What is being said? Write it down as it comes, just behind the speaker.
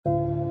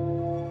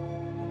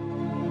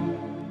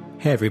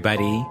Hey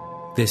everybody,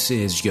 this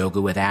is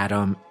Yoga with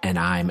Adam, and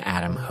I'm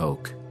Adam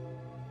Hoke.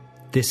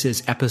 This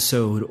is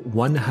episode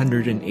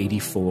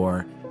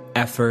 184,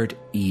 Effort,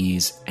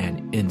 Ease,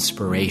 and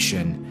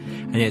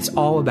Inspiration, and it's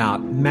all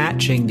about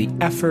matching the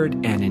effort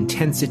and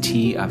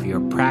intensity of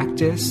your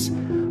practice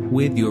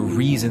with your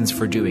reasons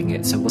for doing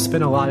it. So we'll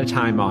spend a lot of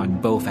time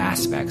on both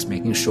aspects,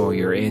 making sure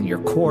you're in your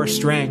core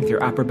strength,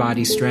 your upper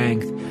body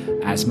strength,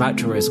 as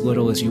much or as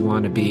little as you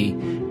want to be,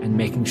 and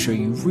making sure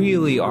you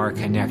really are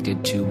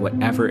connected to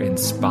whatever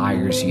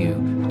inspires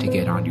you to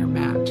get on your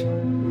mat.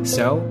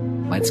 So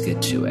let's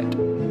get to it.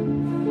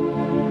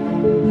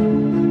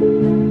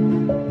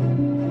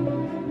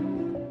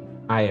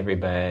 Hi,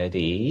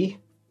 everybody.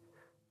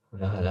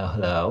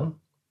 Hello.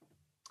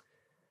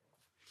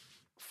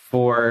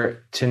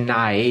 For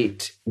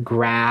tonight,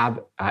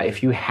 grab,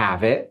 if you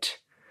have it,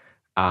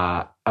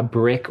 a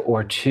brick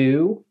or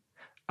two.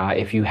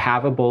 If you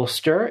have a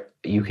bolster,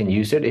 you can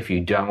use it. If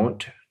you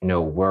don't,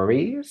 no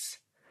worries.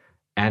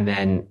 And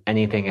then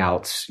anything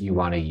else you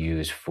want to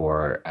use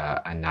for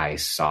a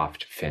nice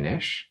soft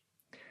finish.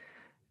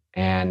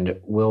 And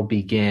we'll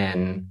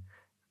begin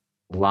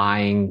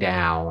lying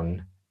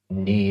down,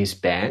 knees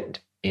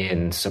bent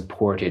in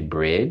supported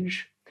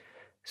bridge.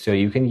 So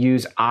you can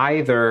use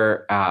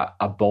either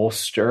a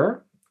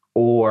bolster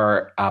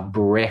or a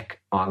brick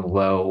on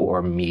low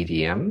or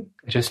medium.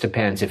 It just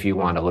depends if you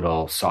want a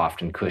little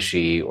soft and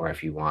cushy or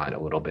if you want a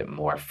little bit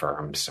more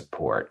firm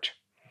support.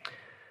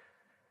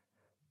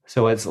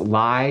 So let's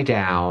lie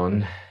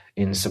down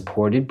in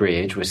supported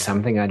bridge with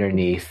something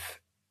underneath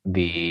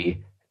the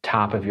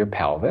top of your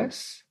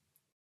pelvis.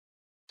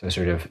 So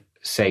sort of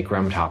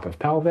sacrum, top of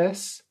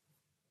pelvis,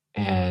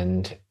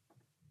 and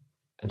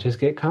just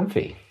get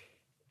comfy.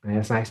 And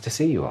it's nice to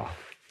see you all.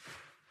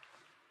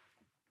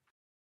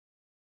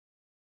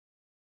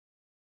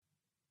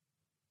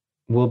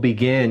 We'll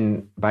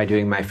begin by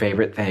doing my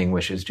favorite thing,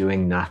 which is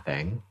doing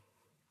nothing.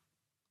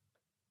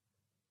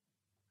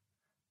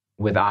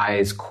 With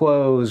eyes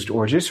closed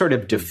or just sort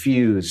of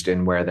diffused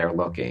in where they're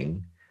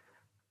looking.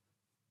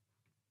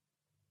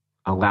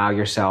 Allow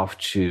yourself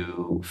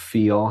to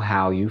feel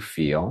how you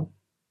feel.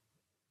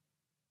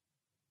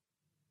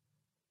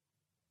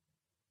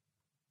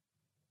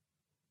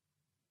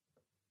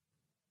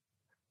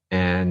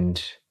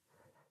 And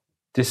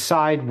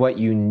decide what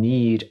you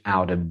need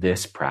out of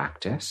this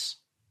practice.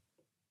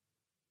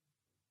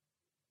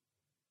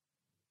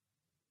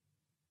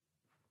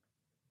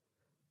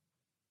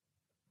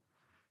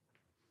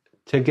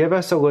 To give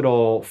us a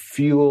little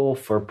fuel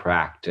for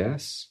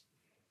practice,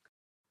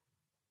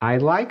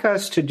 I'd like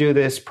us to do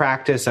this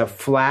practice of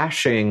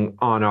flashing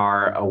on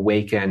our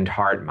awakened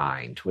heart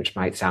mind, which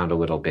might sound a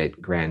little bit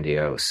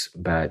grandiose,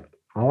 but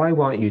all I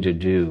want you to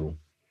do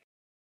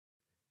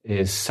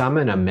is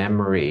summon a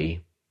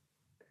memory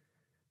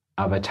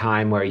of a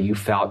time where you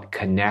felt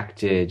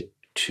connected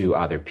to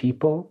other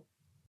people,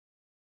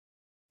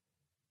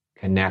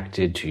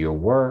 connected to your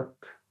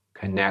work,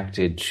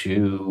 connected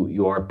to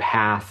your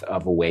path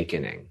of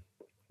awakening,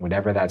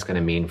 whatever that's going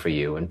to mean for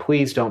you. And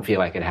please don't feel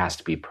like it has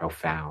to be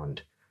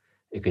profound.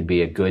 It could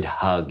be a good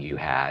hug you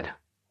had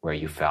where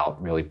you felt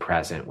really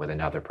present with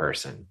another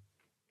person.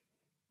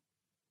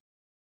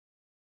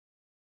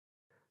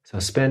 So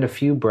spend a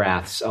few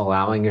breaths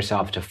allowing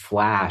yourself to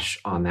flash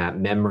on that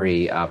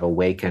memory of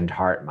awakened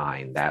heart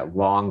mind, that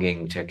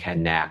longing to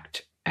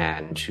connect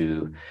and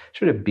to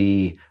sort of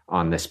be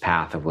on this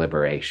path of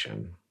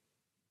liberation.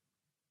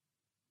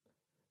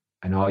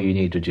 And all you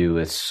need to do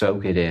is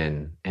soak it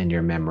in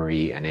your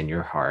memory and in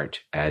your heart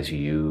as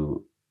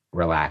you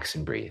relax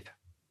and breathe.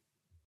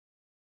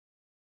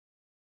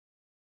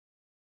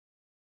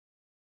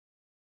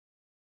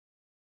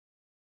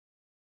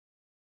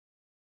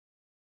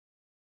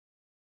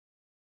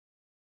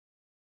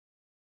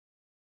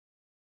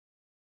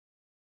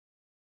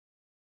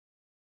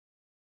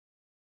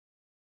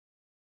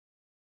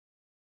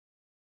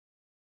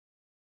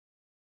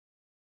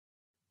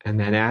 And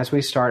then as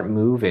we start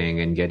moving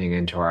and getting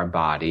into our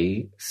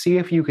body, see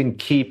if you can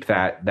keep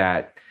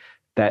that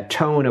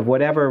tone of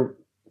whatever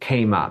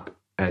came up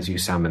as you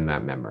summon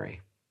that memory.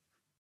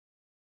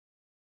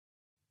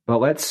 But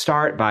let's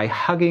start by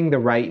hugging the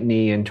right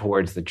knee in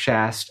towards the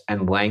chest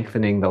and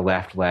lengthening the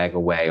left leg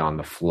away on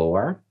the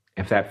floor.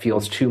 If that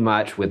feels too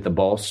much with the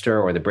bolster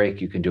or the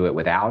brick, you can do it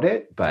without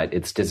it, but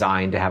it's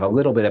designed to have a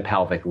little bit of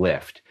pelvic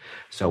lift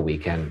so we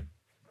can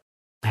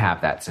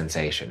have that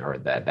sensation or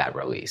that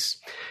release.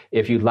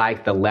 If you'd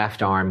like, the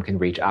left arm can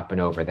reach up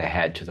and over the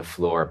head to the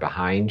floor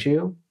behind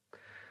you.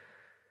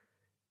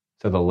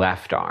 So the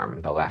left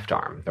arm,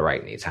 the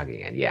right knee's hugging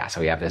in. Yeah,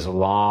 so we have this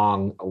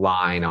long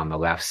line on the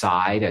left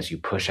side as you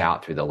push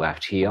out through the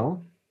left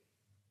heel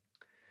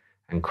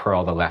and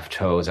curl the left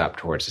toes up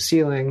towards the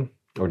ceiling,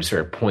 or just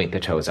sort of point the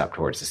toes up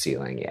towards the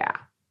ceiling. Yeah,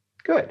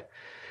 good.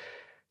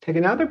 Take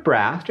another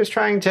breath, just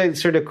trying to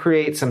sort of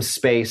create some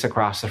space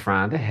across the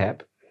front of the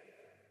hip.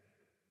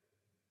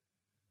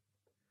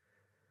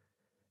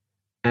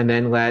 And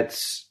then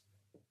let's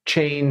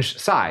change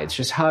sides.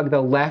 Just hug the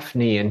left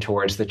knee in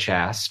towards the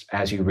chest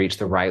as you reach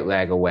the right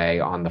leg away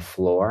on the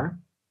floor.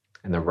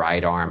 And the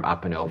right arm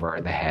up and over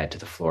the head to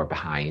the floor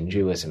behind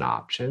you is an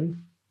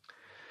option.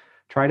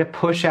 Try to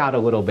push out a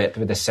little bit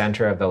through the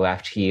center of the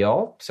left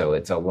heel, so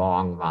it's a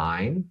long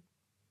line.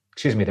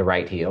 The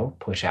right heel.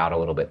 Push out a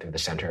little bit through the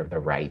center of the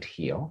right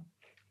heel.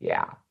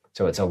 Yeah,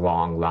 so it's a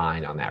long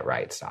line on that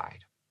right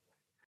side.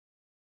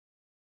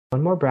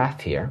 One more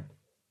breath here.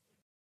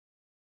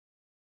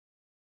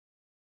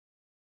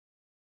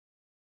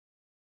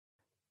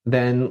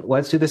 Then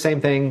let's do the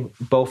same thing,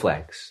 both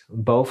legs.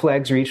 Both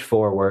legs reach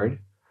forward.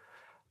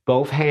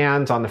 Both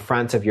hands on the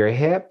fronts of your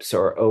hips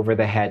or over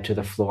the head to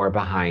the floor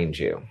behind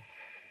you.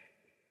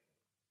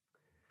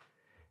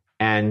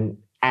 And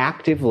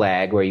active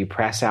leg, where you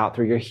press out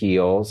through your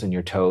heels and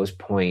your toes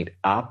point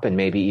up and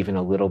maybe even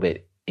a little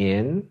bit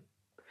in.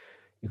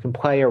 You can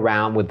play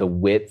around with the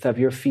width of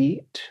your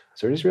feet.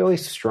 So just really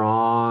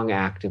strong,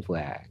 active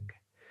leg.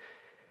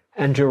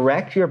 And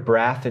direct your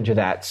breath into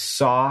that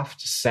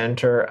soft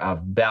center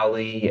of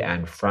belly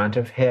and front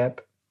of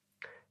hip,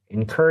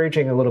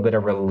 encouraging a little bit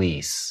of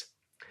release.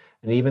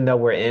 And even though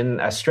we're in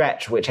a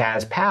stretch which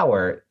has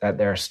power, that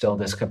there's still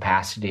this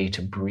capacity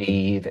to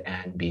breathe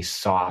and be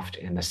soft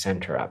in the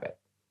center of it.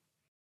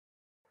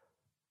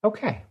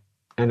 Okay.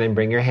 And then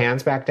bring your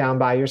hands back down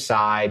by your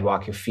side,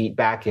 walk your feet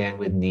back in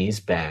with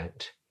knees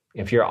bent.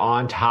 If you're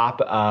on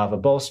top of a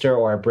bolster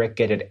or a brick,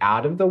 get it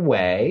out of the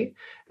way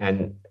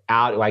and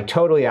out, like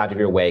totally out of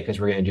your way, because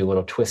we're going to do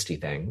little twisty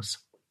things.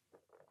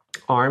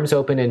 Arms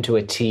open into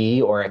a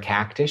T or a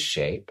cactus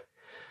shape.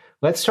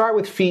 Let's start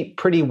with feet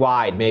pretty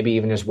wide, maybe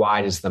even as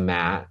wide as the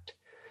mat.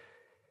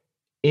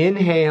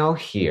 Inhale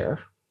here.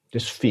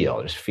 Just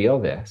feel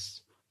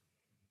this.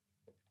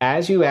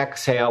 As you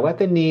exhale, let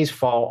the knees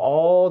fall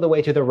all the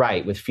way to the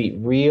right with feet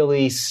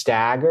really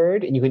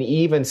staggered. And you can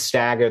even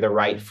stagger the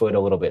right foot a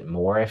little bit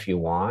more if you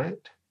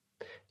want.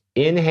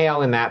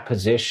 Inhale in that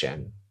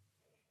position.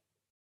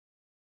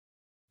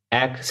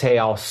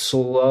 Exhale,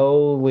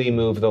 slowly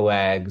move the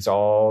legs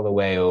all the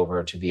way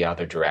over to the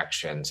other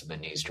direction so the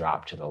knees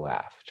drop to the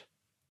left.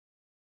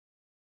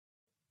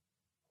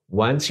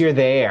 Once you're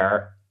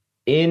there,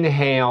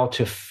 inhale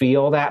to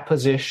feel that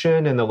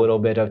position and the little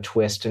bit of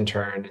twist and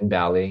turn in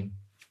belly.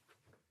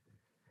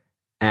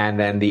 And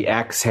then the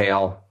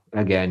exhale,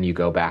 again, you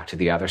go back to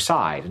the other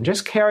side. And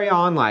just carry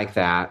on like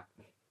that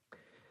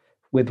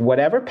with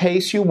whatever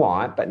pace you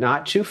want, but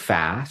not too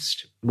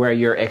fast, where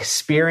you're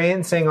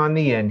experiencing on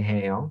the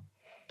inhale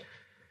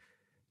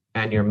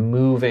and you're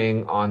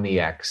moving on the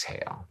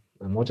exhale.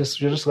 And we'll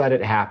just let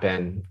it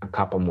happen a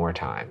couple more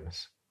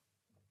times.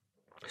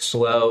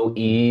 Slow,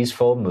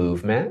 easeful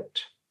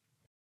movement.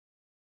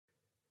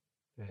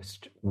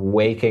 Just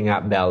waking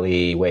up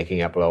belly,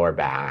 waking up lower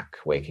back,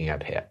 waking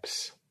up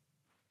hips.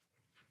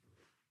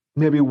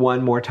 Maybe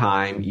one more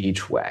time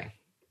each way.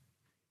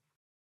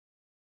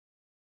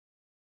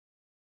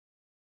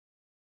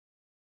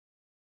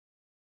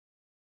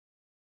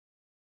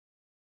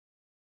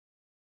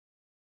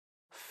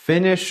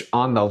 Finish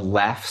on the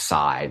left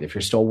side. If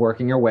you're still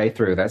working your way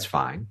through, that's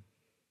fine.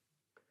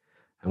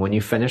 And when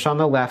you finish on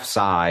the left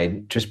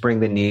side, just bring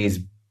the knees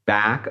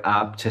back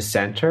up to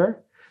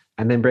center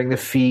and then bring the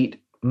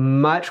feet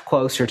much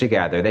closer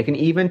together. They can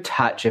even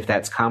touch if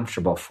that's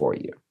comfortable for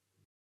you.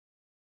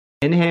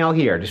 Inhale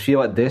here. Just feel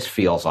what this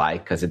feels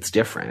like because it's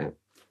different.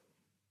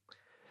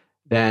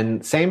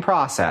 Then same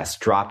process.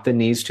 Drop the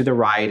knees to the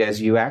right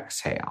as you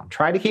exhale.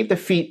 Try to keep the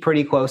feet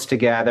pretty close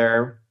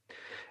together.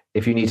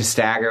 If you need to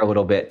stagger a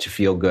little bit to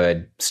feel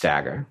good,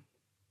 stagger.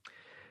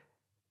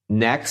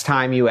 Next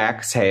time you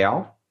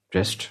exhale,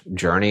 just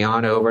journey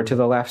on over to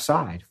the left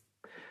side.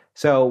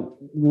 So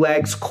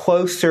legs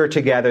closer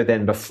together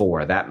than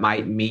before. That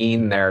might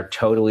mean they're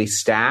totally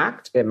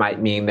stacked. It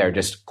might mean they're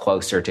just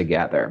closer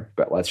together.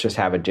 But let's just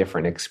have a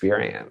different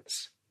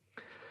experience.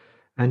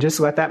 And just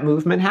let that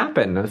movement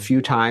happen a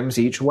few times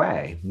each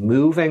way.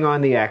 Moving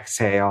on the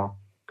exhale,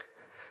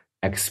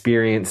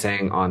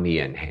 experiencing on the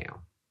inhale.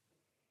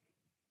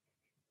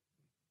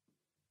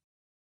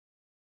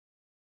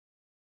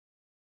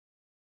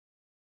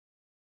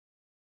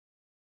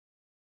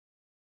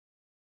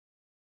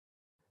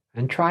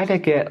 And try to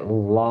get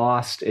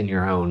lost in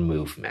your own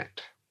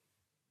movement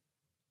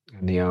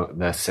and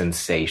the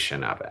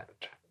sensation of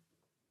it.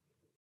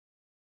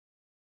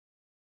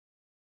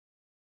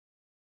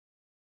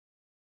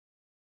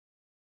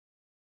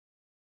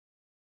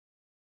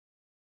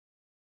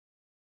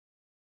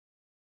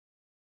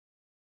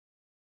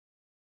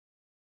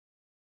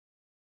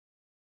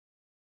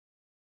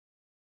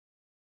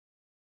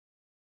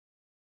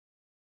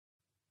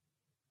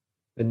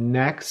 The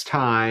next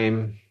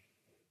time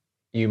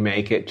you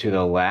make it to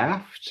the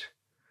left,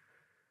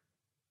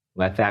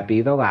 let that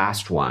be the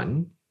last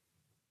one.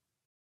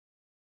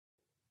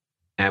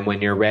 And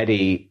when you're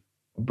ready,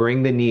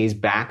 bring the knees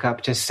back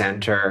up to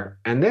center.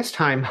 And this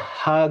time,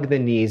 hug the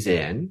knees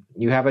in.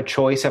 You have a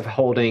choice of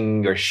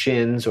holding your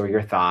shins or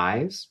your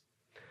thighs.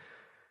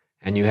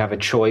 And you have a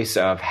choice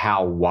of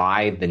how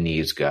wide the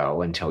knees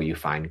go until you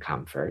find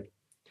comfort.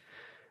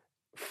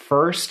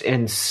 First,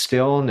 in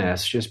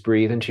stillness, just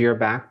breathe into your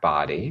back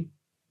body.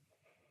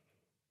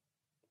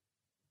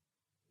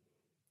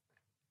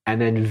 And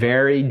then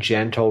very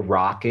gentle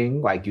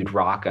rocking, like you'd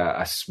rock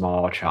a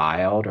small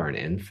child or an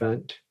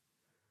infant,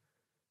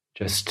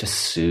 just to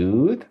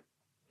soothe.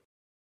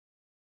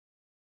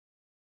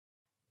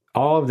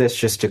 All of this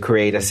just to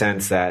create a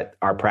sense that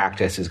our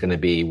practice is going to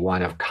be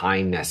one of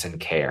kindness and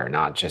care,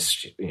 not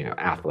just,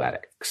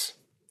 athletics.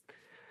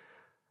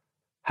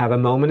 Have a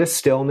moment of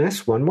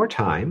stillness one more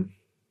time.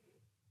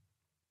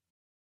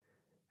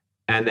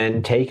 And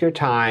then take your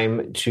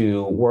time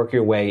to work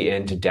your way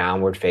into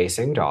downward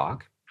facing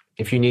dog.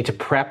 If you need to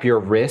prep your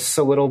wrists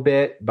a little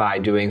bit by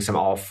doing some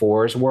all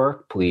fours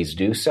work, please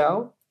do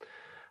so.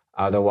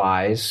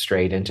 Otherwise,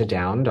 straight into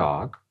down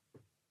dog.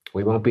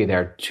 We won't be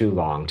there too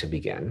long to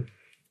begin.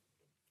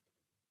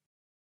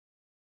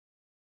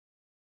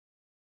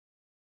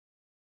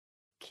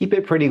 Keep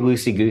it pretty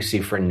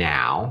loosey-goosey for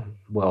now.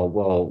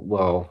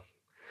 We'll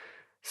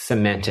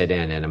cement it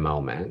in a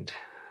moment.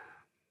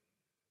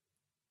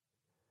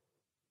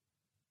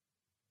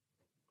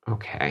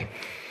 Okay.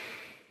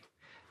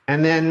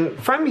 And then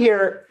from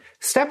here,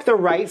 step the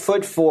right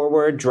foot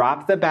forward,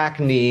 drop the back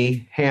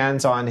knee,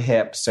 hands on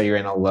hips so you're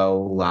in a low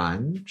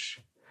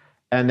lunge.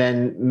 And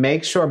then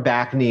make sure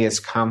back knee is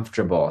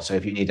comfortable. So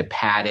if you need to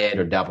pat it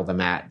or double the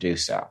mat, do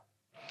so.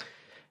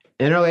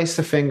 Interlace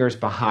the fingers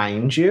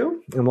behind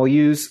you, and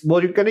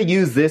you're going to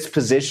use this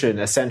position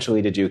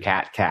essentially to do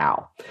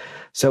cat-cow.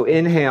 So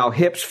inhale,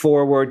 hips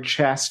forward,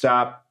 chest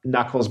up,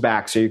 knuckles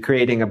back. So you're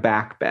creating a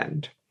back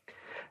bend.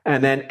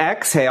 And then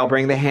exhale,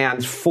 bring the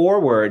hands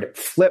forward,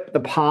 flip the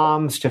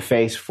palms to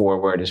face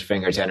forward as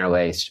fingers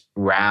interlaced,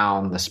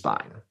 round the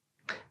spine.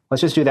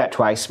 Let's just do that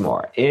twice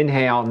more.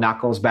 Inhale,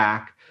 knuckles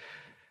back,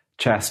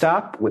 chest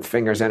up with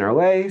fingers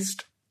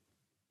interlaced.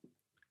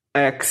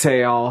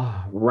 Exhale,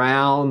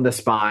 round the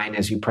spine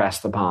as you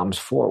press the palms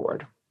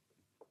forward.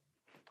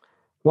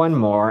 One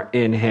more.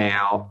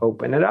 Inhale,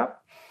 open it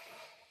up.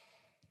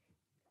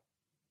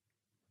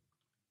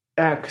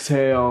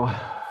 Exhale,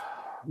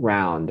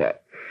 round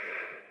it.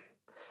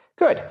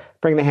 Good.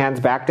 Bring the hands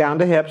back down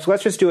to hips.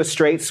 Let's just do a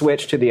straight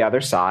switch to the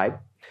other side.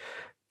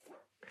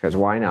 Because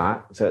why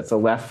not? So it's the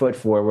left foot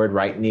forward,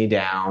 right knee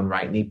down,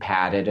 right knee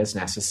padded as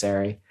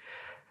necessary.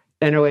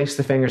 Interlace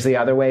the fingers the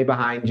other way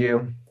behind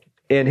you.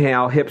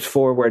 Inhale, hips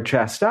forward,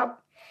 chest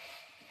up.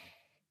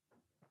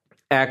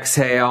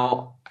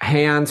 Exhale,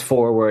 hands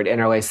forward,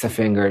 interlace the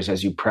fingers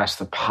as you press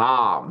the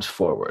palms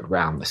forward,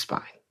 round the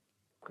spine.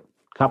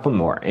 Couple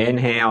more.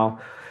 Inhale,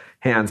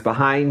 hands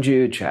behind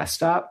you,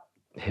 chest up,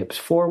 hips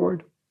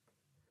forward.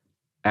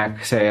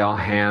 Exhale,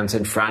 hands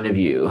in front of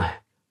you,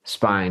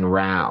 spine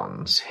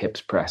rounds,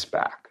 hips press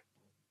back.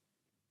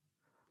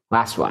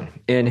 Last one.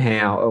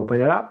 Inhale,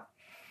 open it up.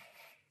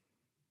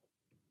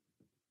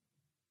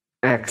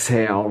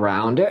 Exhale,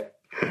 round it.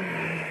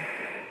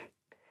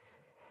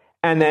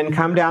 And then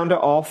come down to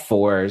all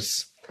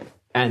fours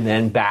and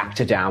then back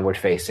to downward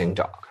facing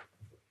dog.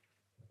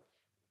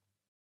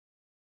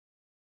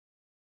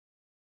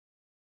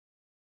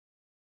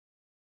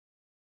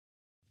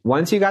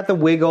 Once you got the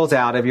wiggles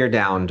out of your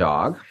down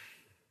dog,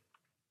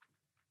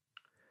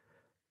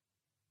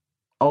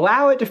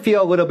 allow it to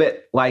feel a little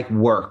bit like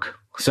work.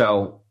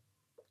 So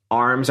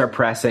arms are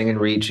pressing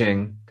and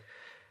reaching.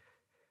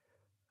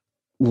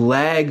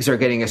 Legs are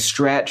getting a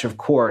stretch, of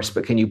course,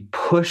 but can you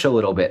push a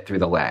little bit through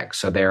the legs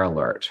so they're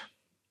alert?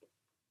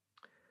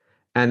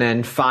 And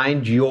then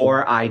find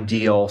your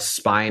ideal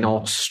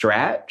spinal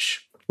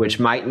stretch, which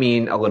might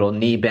mean a little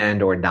knee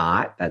bend or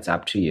not. That's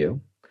up to you.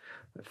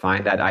 But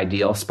find that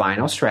ideal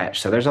spinal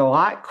stretch. So there's a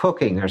lot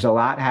cooking. There's a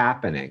lot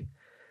happening.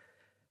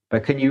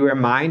 But can you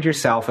remind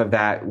yourself of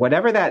that,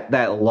 whatever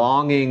that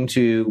longing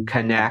to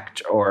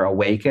connect or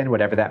awaken,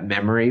 whatever that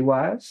memory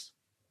was?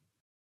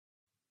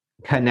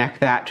 Connect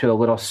that to a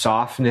little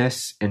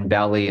softness in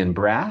belly and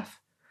breath.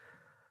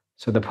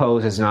 So the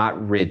pose is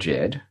not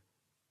rigid.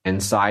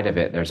 Inside of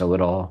it, there's a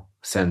little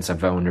sense of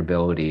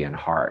vulnerability and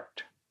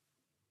heart.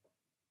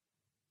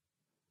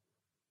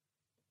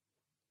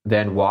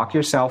 Then walk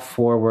yourself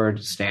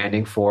forward,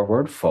 standing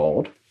forward,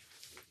 fold.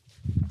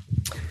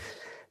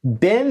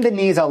 Bend the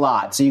knees a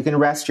lot so you can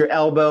rest your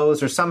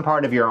elbows or some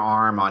part of your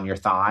arm on your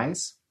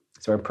thighs.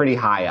 So we're pretty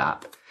high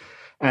up.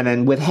 And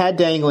then with head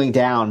dangling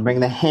down,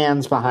 bring the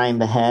hands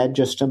behind the head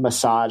just to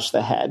massage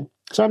the head.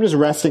 So I'm just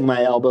resting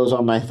my elbows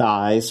on my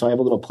thighs. So I have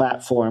a little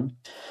platform.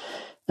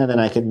 And then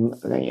I can,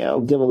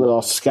 give a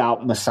little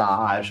scalp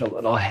massage, a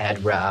little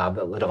head rub,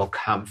 a little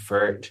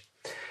comfort.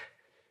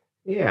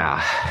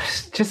 Yeah,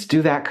 just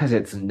do that because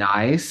it's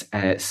nice.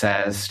 And it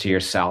says to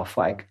yourself,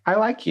 like, I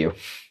like you.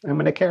 I'm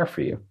going to care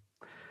for you.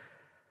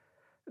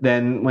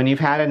 Then when you've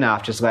had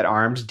enough, just let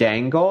arms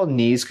dangle.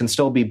 Knees can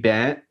still be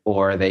bent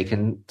or they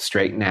can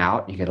straighten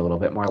out. You get a little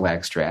bit more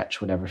leg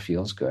stretch, whatever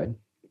feels good.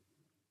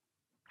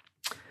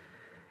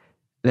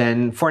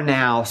 Then for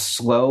now,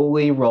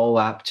 slowly roll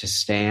up to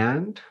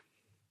stand.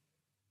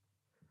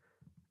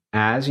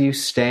 As you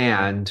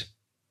stand,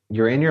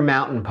 you're in your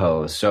mountain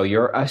pose. So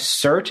you're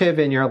assertive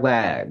in your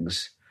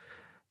legs.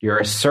 You're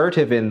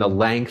assertive in the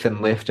length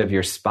and lift of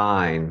your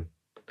spine.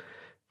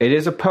 It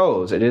is a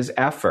pose. It is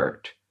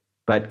effort.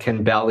 But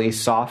can belly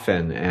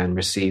soften and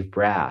receive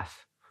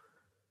breath?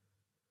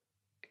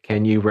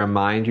 Can you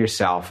remind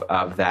yourself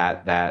of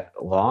that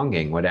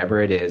longing,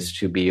 whatever it is,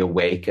 to be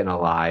awake and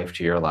alive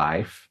to your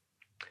life?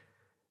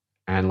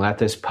 And let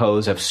this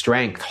pose of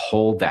strength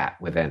hold that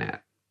within it.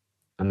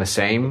 And the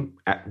same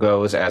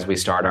goes as we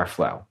start our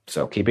flow.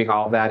 So keeping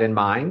all of that in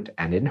mind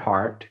and in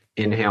heart,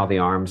 inhale the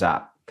arms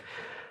up.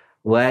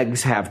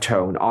 Legs have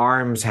tone,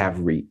 arms have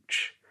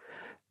reach.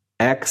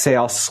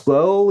 Exhale,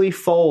 slowly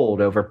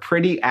fold over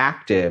pretty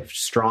active,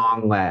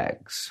 strong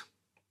legs.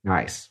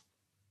 Nice.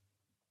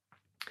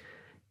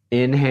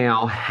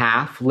 Inhale,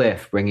 half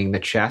lift, bringing the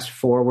chest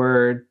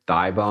forward,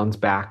 thigh bones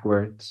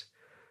backwards.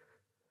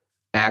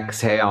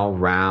 Exhale,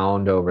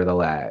 round over the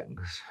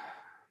legs.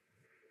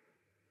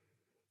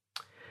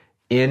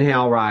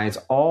 Inhale, rise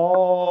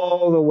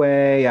all the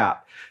way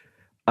up.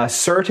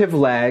 Assertive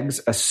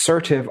legs,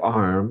 assertive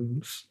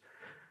arms.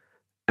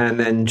 And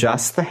then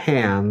just the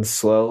hands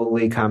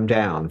slowly come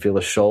down. Feel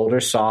the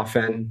shoulders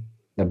soften,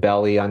 the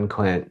belly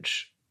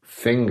unclench,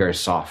 fingers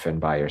soften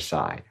by your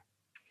side.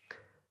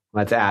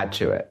 Let's add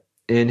to it.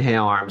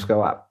 Inhale, arms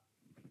go up.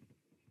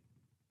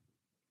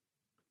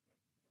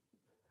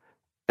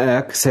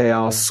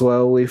 Exhale,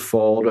 slowly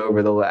fold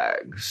over the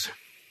legs.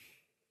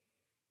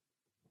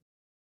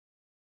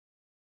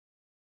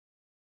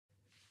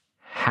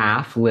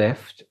 Half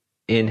lift,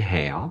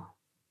 inhale.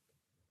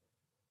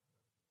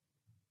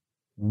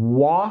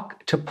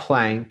 Walk to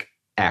plank,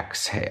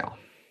 exhale.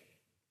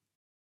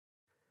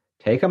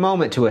 Take a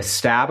moment to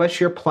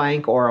establish your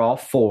plank or all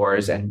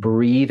fours and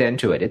breathe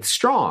into it. It's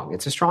strong.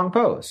 It's a strong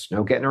pose.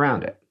 No getting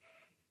around it.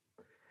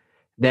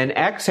 Then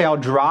exhale,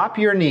 drop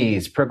your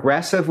knees,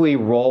 progressively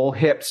roll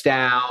hips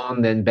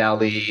down, then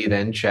belly,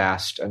 then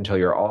chest until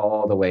you're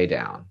all the way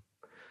down.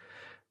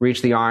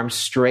 Reach the arms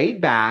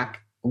straight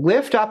back,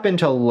 lift up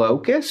into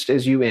locust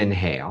as you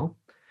inhale.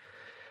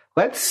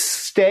 Let's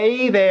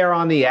stay there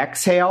on the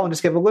exhale and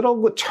just give a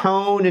little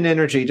tone and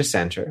energy to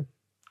center.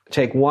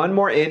 Take one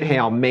more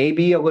inhale,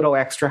 maybe a little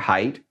extra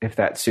height if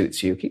that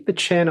suits you. Keep the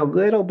chin a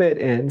little bit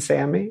in,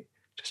 Sammy.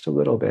 Just a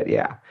little bit,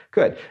 yeah.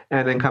 Good.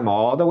 And then come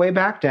all the way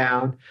back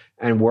down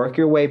and work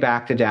your way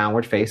back to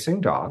downward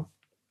facing dog.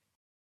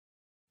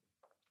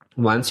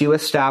 Once you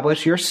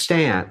establish your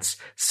stance,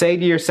 say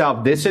to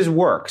yourself, this is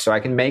work, so I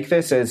can make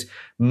this as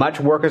much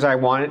work as I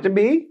want it to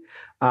be.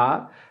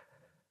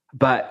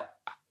 But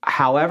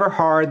however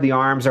hard the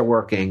arms are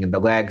working and the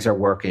legs are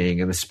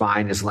working and the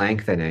spine is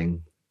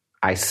lengthening,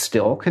 I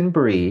still can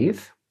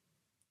breathe.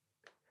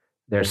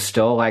 There's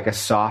still like a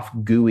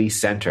soft, gooey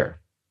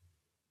center.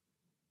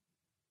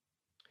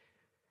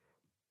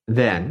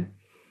 Then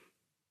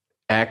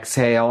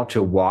exhale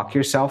to walk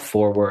yourself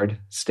forward,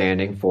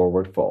 standing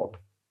forward fold.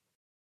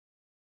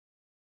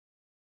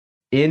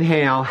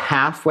 Inhale,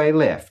 halfway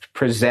lift.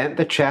 Present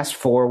the chest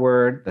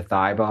forward, the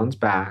thigh bones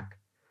back.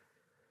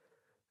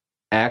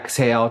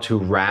 Exhale to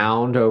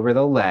round over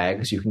the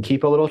legs. You can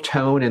keep a little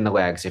tone in the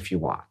legs if you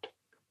want.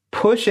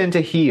 Push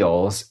into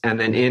heels and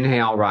then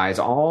inhale, rise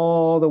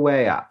all the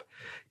way up.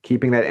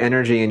 Keeping that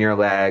energy in your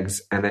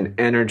legs and then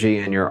energy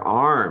in your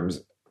arms.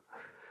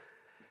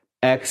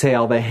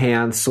 Exhale, the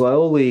hands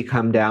slowly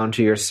come down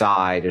to your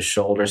side as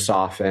shoulders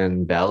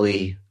soften,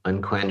 belly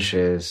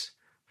unclenches,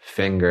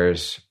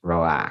 fingers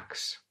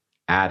relax.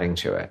 Adding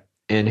to it.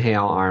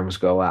 Inhale, arms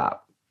go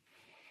up.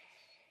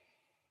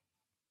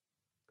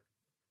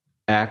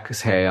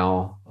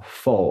 Exhale,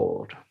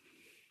 fold.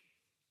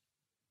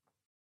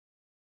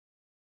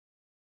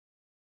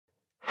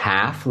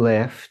 Half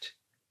lift,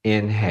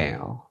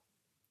 inhale.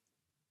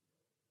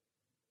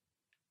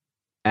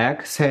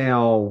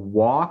 Exhale,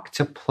 walk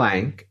to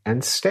plank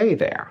and stay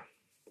there.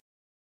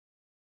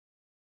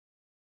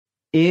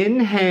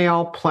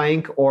 Inhale,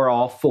 plank or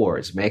all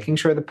fours, making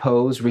sure the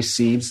pose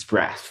receives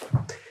breath.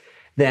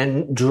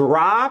 Then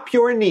drop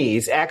your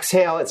knees.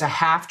 Exhale, it's a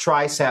half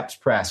triceps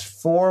press,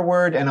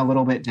 forward and a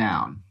little bit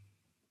down.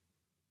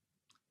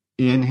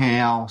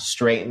 Inhale,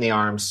 straighten the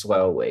arms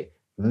slowly.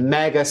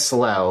 Mega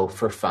slow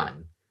for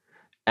fun.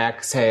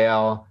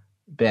 Exhale,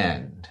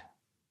 bend.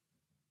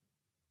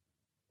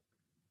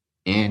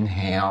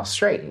 Inhale,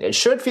 straighten. It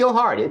should feel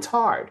hard. It's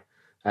hard.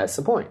 That's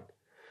the point.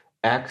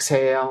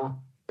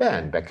 Exhale,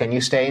 bend. But can you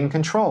stay in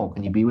control?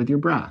 Can you be with your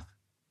breath?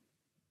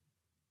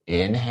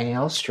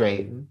 Inhale,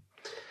 straighten.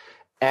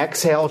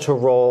 Exhale to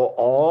roll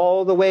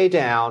all the way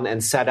down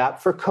and set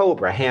up for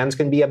cobra. Hands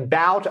can be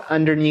about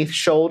underneath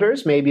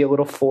shoulders, maybe a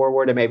little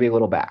forward and maybe a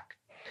little back.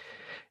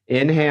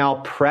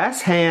 Inhale,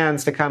 press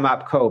hands to come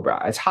up cobra,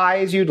 as high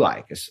as you'd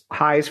like, as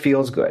high as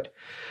feels good.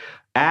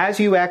 As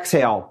you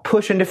exhale,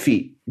 push into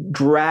feet.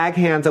 Drag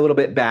hands a little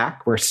bit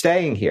back. We're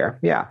staying here,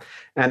 yeah.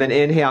 And then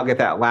inhale, get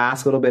that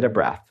last little bit of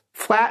breath.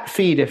 Flat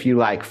feet if you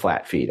like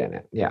flat feet in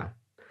it, yeah.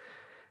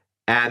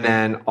 And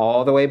then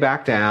all the way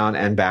back down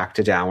and back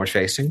to downward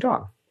facing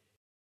dog.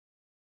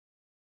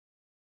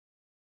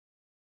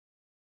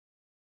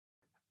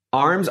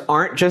 Arms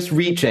aren't just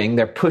reaching,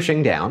 they're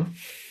pushing down.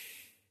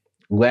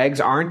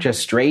 Legs aren't just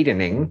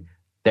straightening,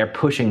 they're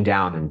pushing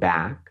down and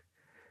back.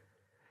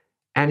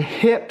 And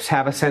hips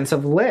have a sense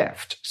of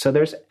lift, so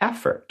there's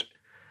effort.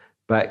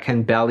 But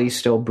can belly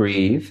still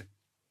breathe?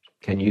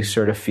 Can you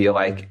sort of feel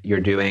like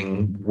you're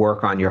doing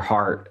work on your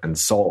heart and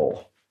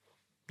soul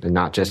and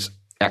not just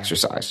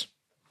exercise?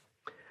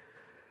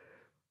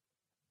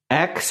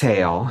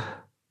 Exhale,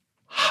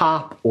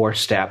 hop or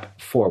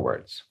step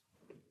forwards.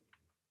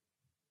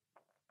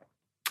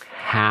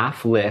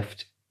 Half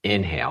lift,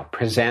 inhale.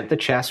 Present the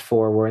chest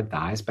forward,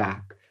 thighs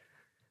back.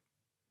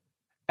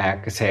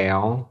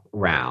 Exhale,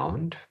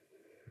 round.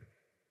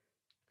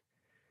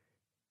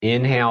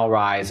 Inhale,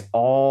 rise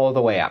all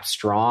the way up.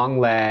 Strong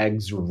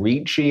legs,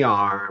 reachy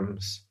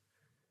arms.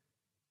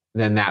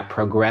 Then that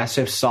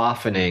progressive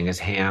softening as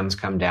hands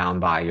come down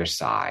by your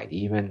side.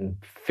 Even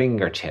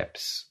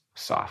fingertips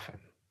soften.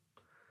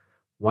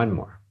 One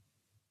more.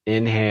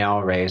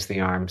 Inhale, raise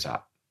the arms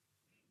up.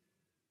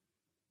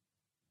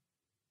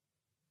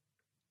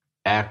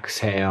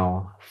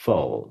 Exhale,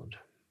 fold.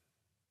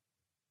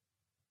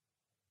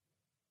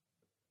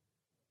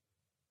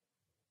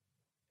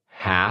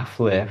 Half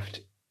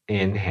lift,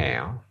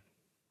 inhale.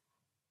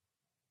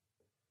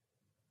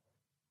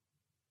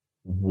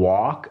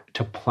 Walk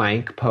to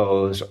plank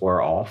pose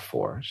or all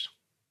fours.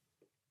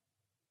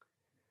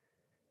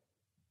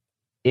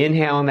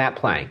 Inhale in that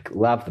plank.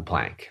 Love the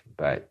plank,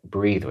 but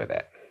breathe with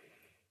it.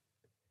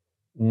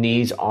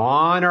 Knees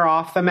on or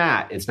off the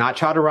mat. It's not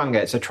chaturanga,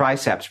 it's a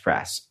triceps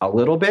press. A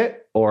little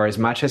bit or as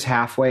much as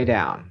halfway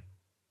down.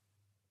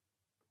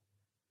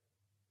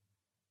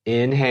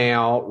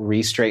 Inhale,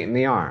 re-straighten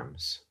the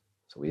arms.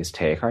 So we just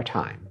take our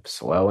time,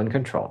 slow and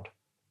controlled.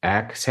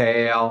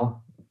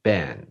 Exhale,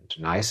 bend,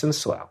 nice and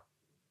slow.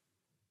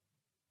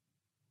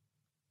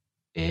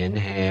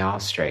 Inhale,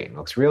 straighten.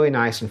 Looks really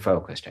nice and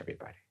focused,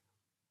 everybody.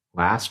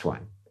 Last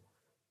one.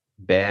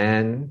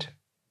 Bend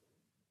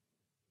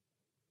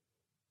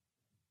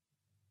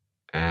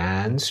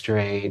and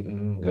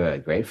straighten.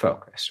 Good, great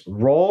focus.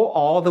 Roll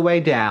all the way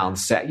down.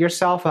 Set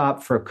yourself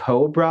up for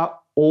cobra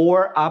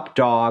or up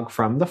dog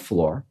from the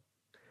floor.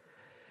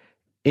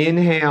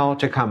 Inhale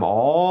to come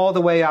all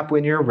the way up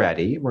when you're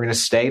ready. We're going to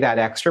stay that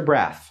extra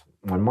breath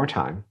one more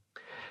time.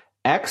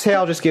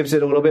 Exhale just gives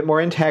it a little bit more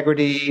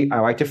integrity. I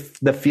like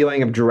the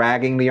feeling of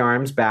dragging the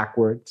arms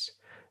backwards.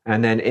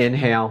 And then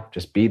inhale,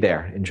 just be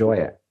there. Enjoy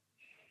it.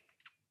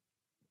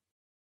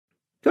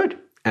 Good.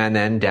 And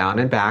then down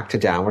and back to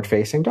downward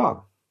facing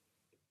dog.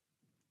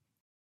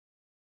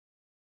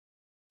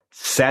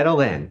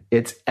 Settle in.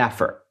 It's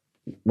effort.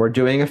 We're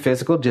doing a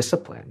physical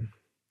discipline.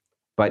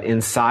 But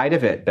inside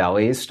of it,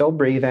 belly is still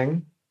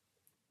breathing.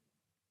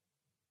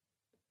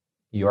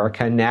 You are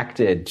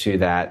connected to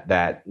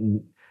that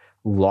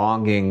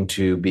longing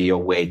to be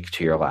awake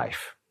to your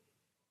life.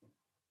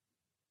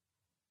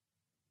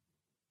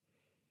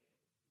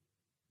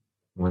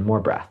 One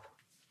more breath.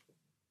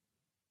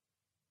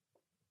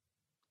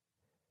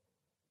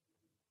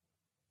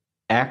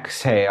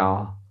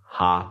 Exhale,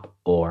 hop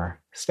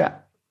or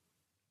step.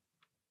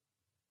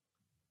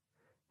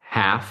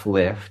 Half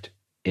lift,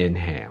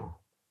 inhale.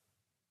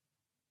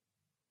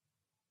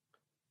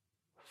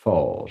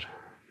 Fold.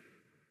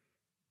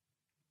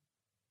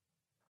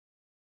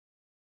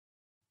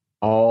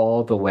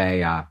 All the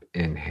way up,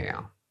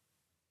 inhale.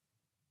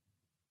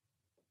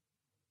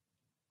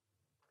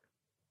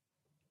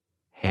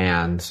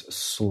 Hands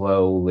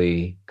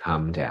slowly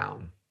come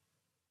down.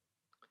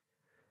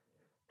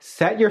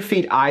 Set your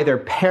feet either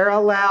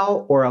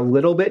parallel or a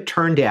little bit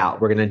turned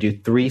out. We're going to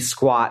do 3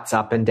 squats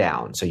up and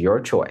down. So your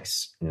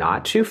choice.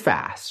 Not too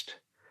fast.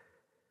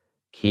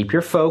 Keep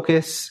your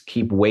focus.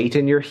 Keep weight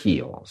in your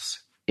heels.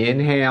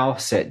 Inhale,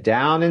 sit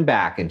down and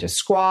back into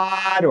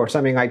squat or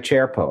something like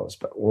chair pose,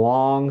 but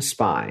long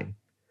spine.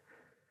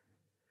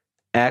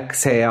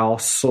 Exhale,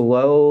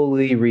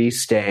 slowly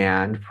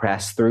restand,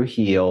 press through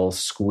heels,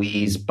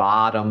 squeeze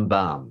bottom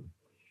bum.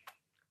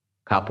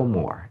 Couple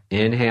more.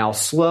 Inhale,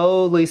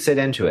 slowly sit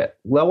into it.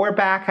 Lower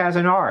back has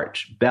an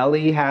arch.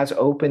 Belly has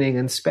opening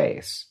and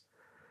space.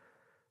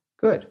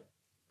 Good.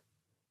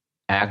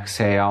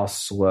 Exhale,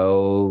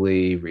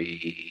 slowly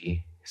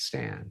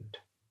re-stand.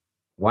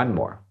 One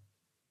more.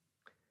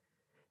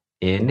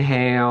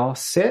 Inhale,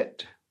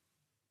 sit.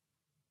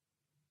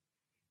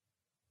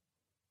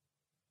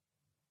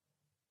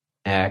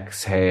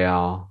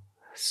 Exhale,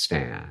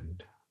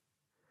 stand.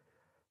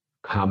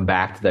 Come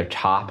back to the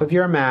top of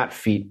your mat,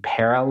 feet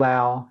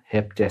parallel,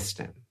 hip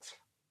distance.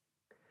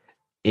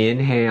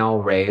 Inhale,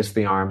 raise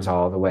the arms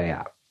all the way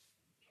up.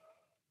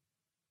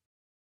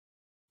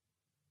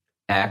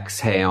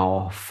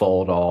 Exhale,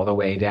 fold all the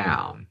way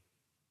down.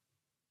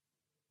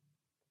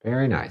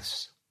 Very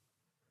nice.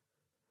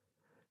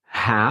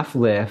 Half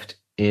lift,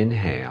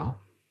 inhale.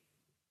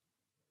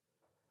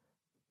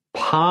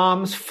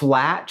 Palms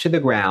flat to the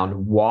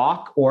ground,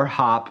 walk or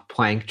hop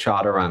plank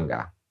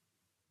chaturanga.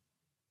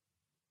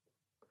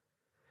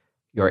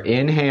 Your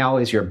inhale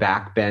is your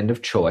back bend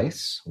of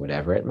choice,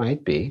 whatever it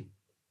might be.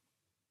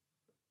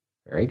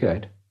 Very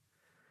good.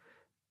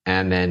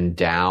 And then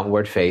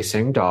downward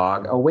facing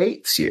dog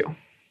awaits you.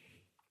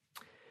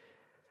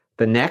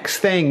 The next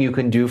thing you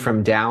can do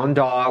from down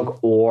dog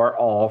or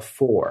all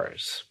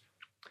fours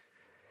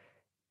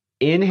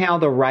Inhale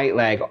the right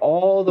leg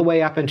all the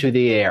way up into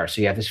the air. So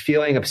you have this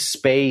feeling of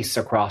space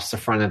across the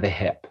front of the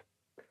hip.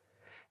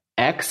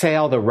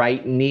 Exhale the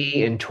right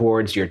knee in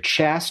towards your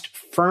chest.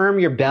 Firm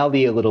your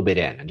belly a little bit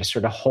in and just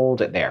sort of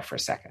hold it there for a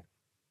second.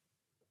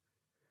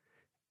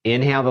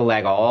 Inhale the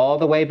leg all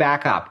the way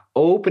back up,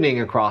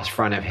 opening across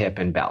front of hip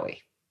and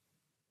belly.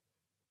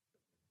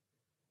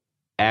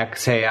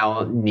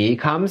 Exhale, knee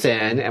comes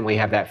in, and we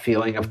have that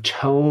feeling of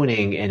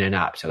toning in and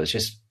up. So it's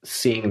just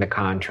seeing the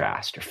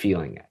contrast or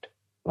feeling it.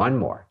 One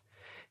more.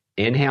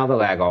 Inhale the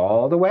leg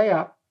all the way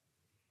up.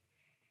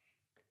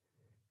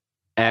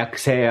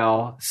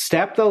 Exhale,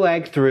 step the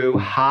leg through,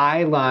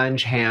 high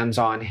lunge, hands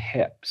on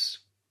hips.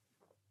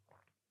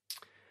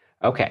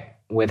 Okay,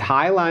 with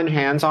high lunge,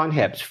 hands on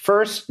hips,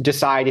 first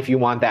decide if you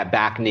want that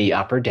back knee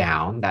up or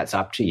down. That's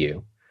up to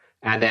you.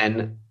 And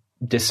then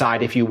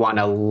decide if you want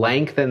to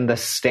lengthen the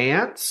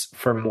stance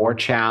for more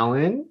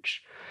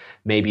challenge,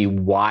 maybe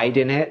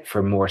widen it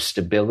for more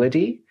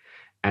stability,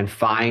 and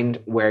find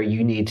where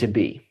you need to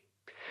be.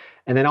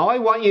 And then all I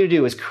want you to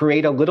do is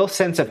create a little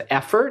sense of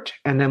effort,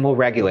 and then we'll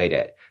regulate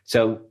it.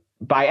 So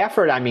by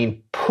effort, I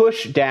mean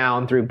push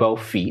down through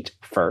both feet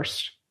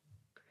first,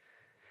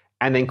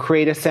 and then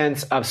create a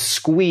sense of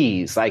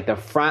squeeze, like the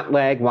front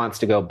leg wants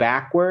to go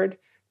backward,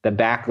 the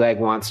back leg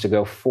wants to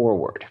go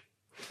forward.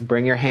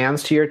 Bring your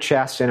hands to your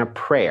chest in a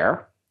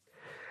prayer.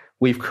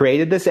 We've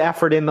created this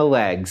effort in the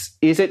legs.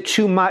 Is it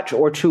too much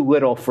or too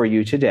little for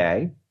you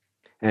today?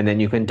 And then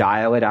you can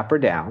dial it up or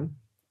down.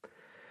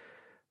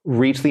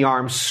 Reach the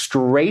arms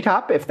straight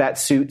up if that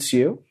suits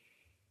you.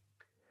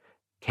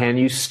 Can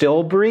you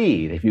still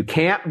breathe? If you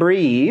can't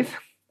breathe,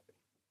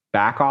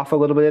 back off a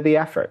little bit of the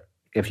effort.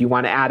 If you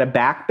want to add a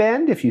back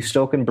bend, if you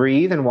still can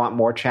breathe and want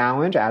more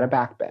challenge, add a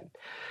back bend.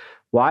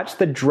 Watch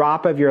the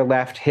drop of your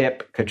left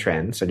hip,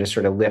 Katrin. So just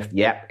sort of lift.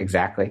 Yep,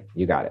 exactly.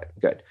 You got it.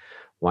 Good.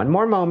 One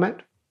more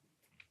moment.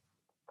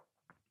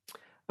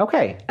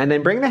 Okay, and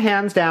then bring the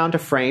hands down to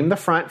frame the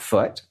front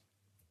foot.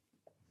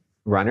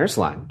 Runner's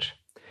lunge.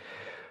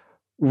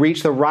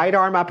 Reach the right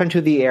arm up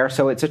into the air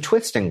so it's a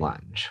twisting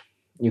lunge.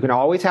 You can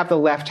always have the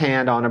left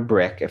hand on a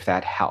brick if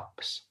that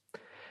helps.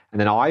 And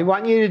then all I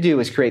want you to do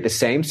is create the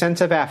same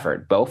sense of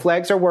effort. Both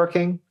legs are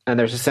working, and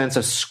there's a sense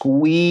of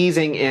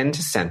squeezing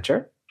into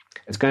center.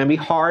 It's going to be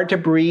hard to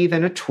breathe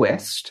in a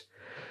twist.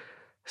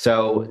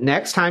 So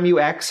next time you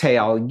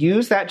exhale,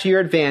 use that to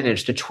your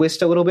advantage to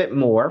twist a little bit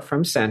more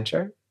from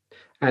center,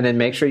 and then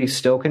make sure you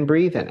still can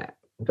breathe in it.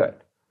 Good.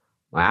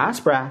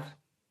 Last breath.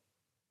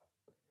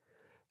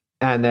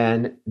 And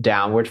then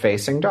downward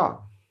facing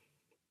dog.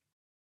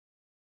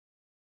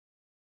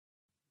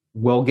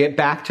 We'll get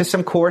back to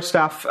some core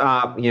stuff,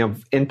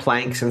 in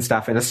planks and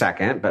stuff in a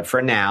second. But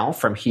for now,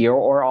 from here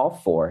or all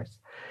fours,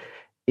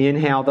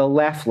 inhale the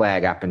left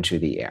leg up into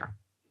the air.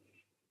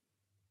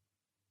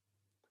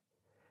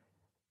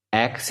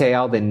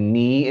 Exhale the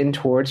knee in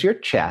towards your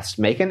chest.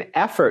 Make an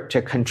effort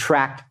to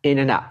contract in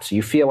and up so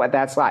you feel what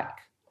that's like.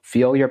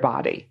 Feel your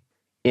body.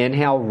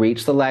 Inhale,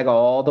 reach the leg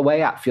all the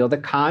way up. Feel the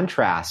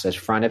contrast as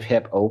front of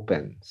hip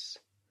opens.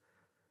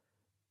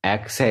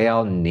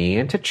 Exhale, knee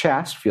into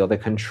chest. Feel the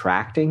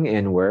contracting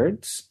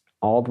inwards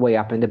all the way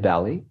up into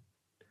belly.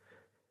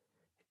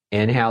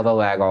 Inhale the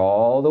leg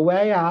all the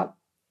way up.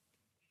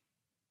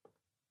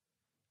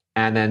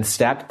 And then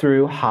step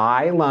through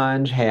high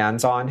lunge,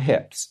 hands on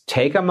hips.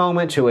 Take a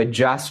moment to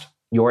adjust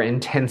your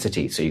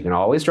intensity. So you can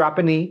always drop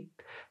a knee.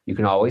 You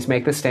can always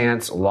make the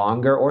stance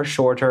longer or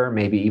shorter,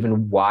 maybe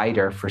even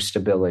wider for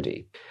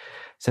stability.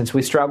 Since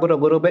we struggled a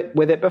little bit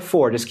with it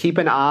before, just keep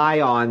an eye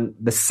on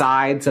the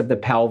sides of the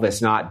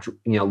pelvis, not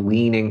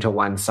leaning to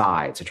one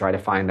side. So try to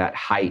find that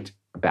height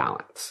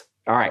balance.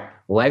 All right,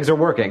 legs are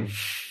working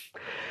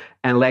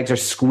and legs are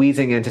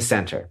squeezing into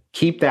center.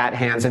 Keep that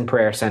hands in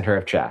prayer, center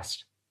of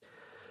chest.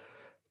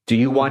 Do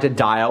you want to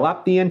dial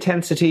up the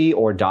intensity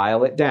or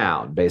dial it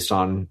down based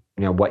on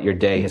what your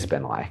day has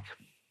been like?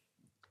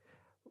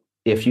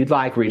 If you'd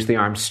like, reach the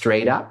arms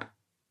straight up.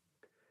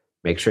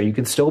 Make sure you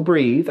can still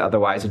breathe,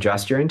 otherwise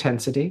adjust your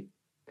intensity.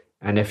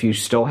 And if you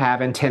still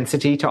have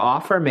intensity to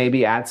offer,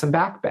 maybe add some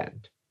back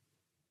bend.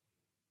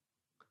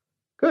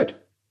 Good.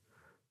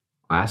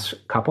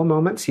 Last couple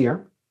moments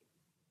here.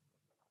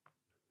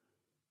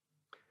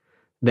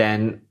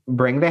 Then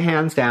bring the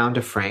hands down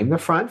to frame the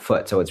front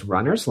foot so it's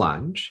runner's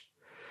lunge.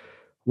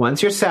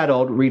 Once you're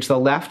settled, reach the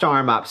left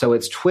arm up so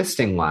it's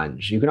twisting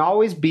lunge. You can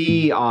always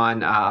be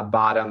on a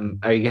bottom,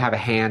 or you can have a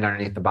hand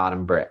underneath the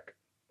bottom brick.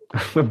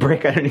 A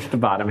brick underneath the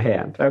bottom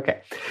hand.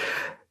 Okay.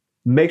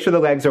 Make sure the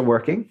legs are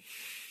working.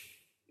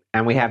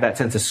 And we have that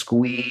sense of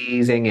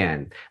squeezing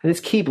in. And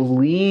just keep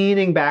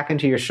leaning back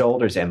into your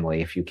shoulders,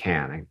 Emily, if you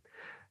can.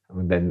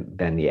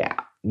 Then yeah.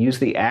 Use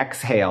the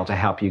exhale to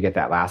help you get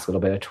that last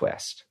little bit of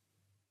twist.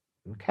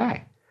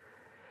 Okay.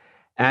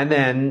 And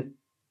then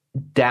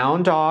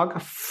down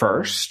dog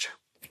first.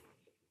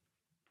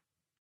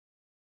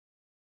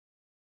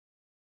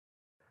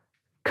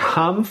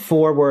 Come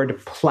forward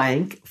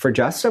plank for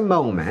just a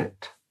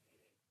moment.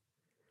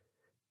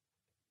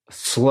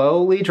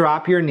 Slowly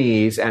drop your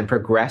knees and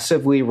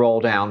progressively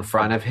roll down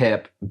front of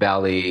hip,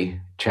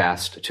 belly,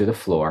 chest to the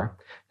floor.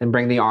 Then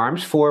bring the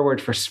arms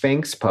forward for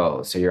Sphinx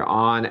pose. So you're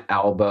on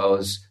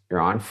elbows, you're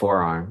on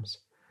forearms.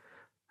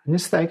 And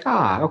just think,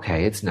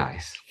 okay, it's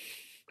nice.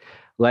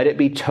 Let it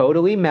be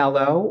totally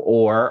mellow,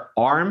 or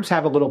arms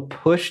have a little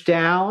push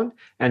down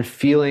and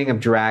feeling of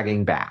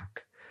dragging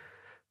back.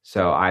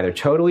 So either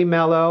totally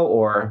mellow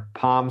or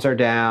palms are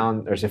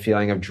down. There's a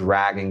feeling of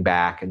dragging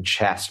back and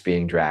chest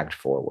being dragged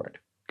forward.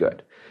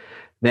 Good.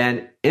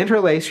 Then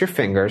interlace your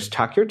fingers,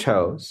 tuck your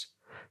toes,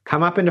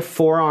 come up into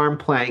forearm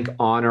plank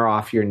on or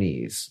off your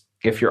knees.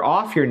 If you're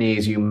off your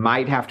knees, you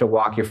might have to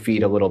walk your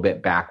feet a little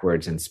bit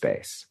backwards in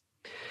space.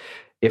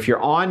 If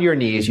you're on your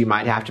knees, you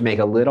might have to make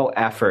a little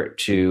effort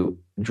to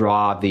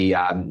draw the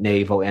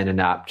navel in and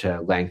up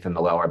to lengthen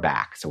the lower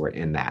back. So we're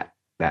in that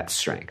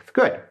strength.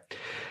 Good.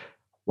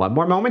 One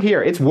more moment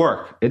here. It's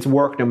work. It's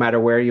work no matter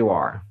where you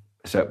are.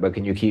 But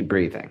can you keep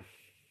breathing?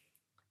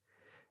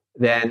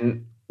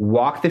 Then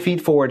walk the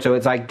feet forward so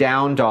it's like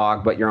down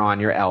dog, but you're on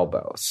your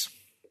elbows.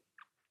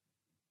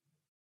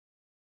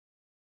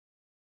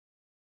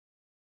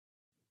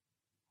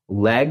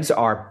 Legs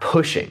are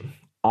pushing.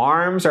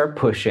 Arms are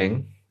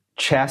pushing.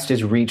 Chest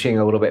is reaching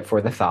a little bit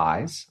for the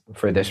thighs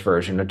for this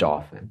version of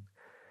dolphin.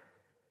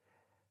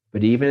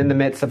 But even in the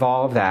midst of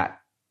all of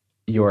that,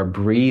 you're a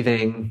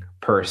breathing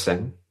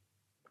person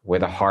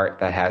with a heart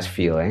that has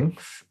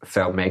feelings.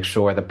 So make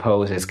sure the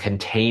pose is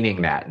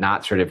containing that,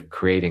 not sort of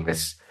creating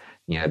this,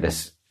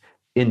 this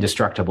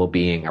indestructible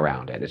being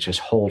around it. It's just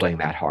holding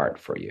that heart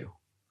for you.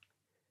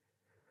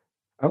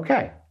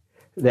 Okay.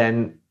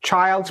 Then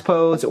child's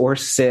pose or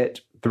sit,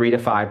 3 to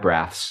 5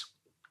 breaths.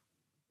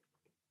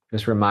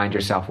 Just remind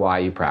yourself why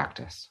you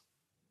practice,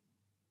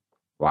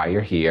 why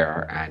you're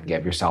here, and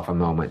give yourself a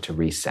moment to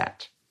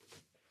reset.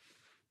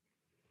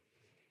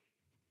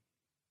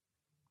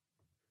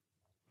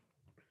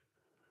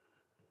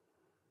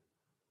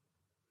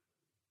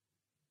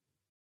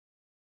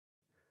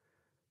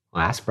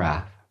 Last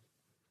breath.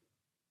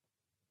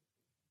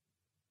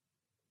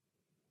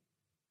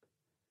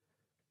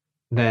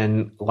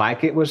 Then,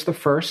 like it was the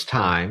first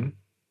time,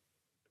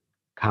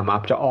 come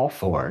up to all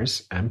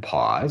fours and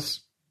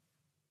pause.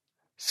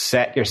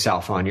 Set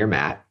yourself on your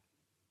mat.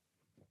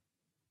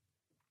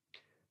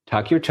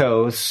 Tuck your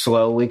toes,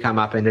 slowly come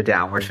up into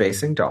downward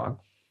facing dog.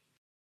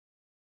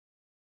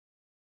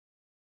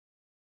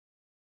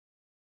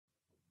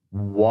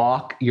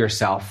 Walk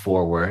yourself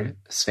forward,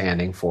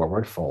 standing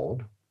forward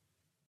fold.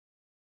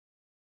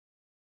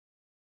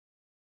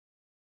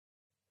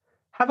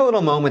 Have a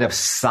little moment of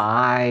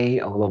sigh,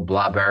 a little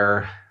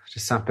blubber,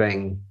 just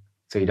something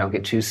so you don't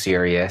get too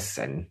serious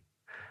and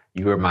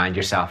you remind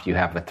yourself you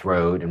have a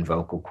throat and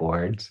vocal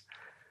cords.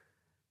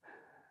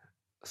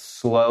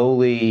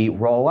 Slowly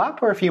roll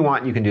up, or if you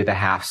want, you can do the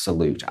half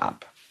salute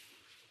up.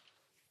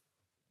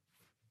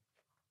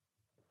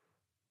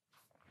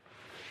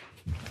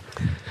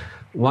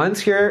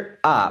 Once you're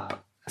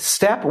up,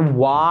 step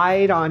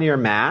wide on your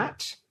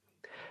mat.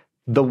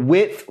 The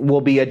width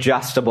will be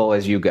adjustable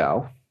as you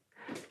go.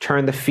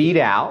 Turn the feet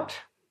out.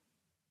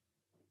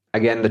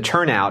 Again, the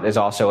turnout is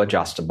also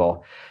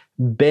adjustable.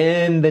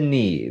 Bend the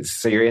knees.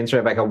 So you're in sort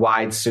of like a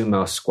wide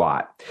sumo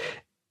squat.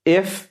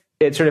 If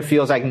it sort of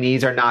feels like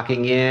knees are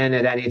knocking in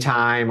at any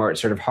time or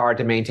it's sort of hard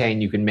to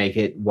maintain, you can make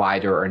it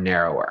wider or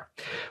narrower.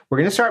 We're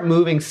going to start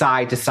moving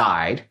side to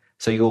side.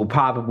 So you'll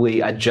probably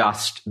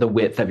adjust the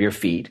width of your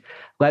feet.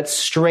 Let's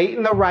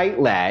straighten the right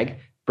leg.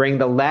 Bring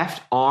the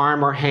left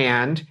arm or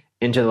hand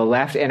into the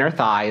left inner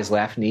thigh as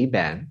left knee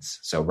bends.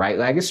 So right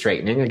leg is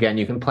straightening. Again,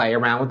 you can play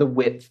around with the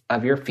width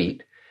of your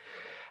feet.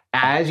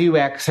 As you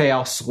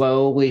exhale,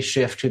 slowly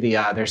shift to the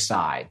other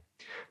side.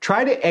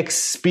 Try to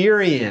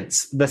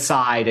experience the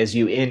side as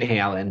you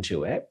inhale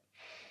into it.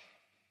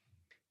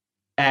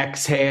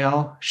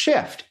 Exhale,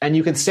 shift. And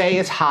you can stay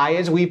as high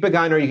as we've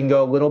begun, or you can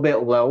go a little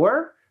bit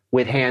lower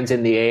with hands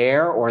in the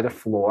air or the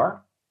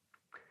floor.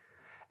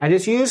 And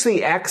just use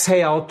the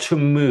exhale to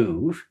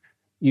move.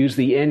 Use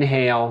the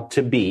inhale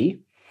to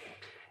be.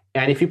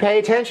 And if you pay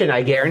attention,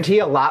 I guarantee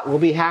a lot will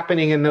be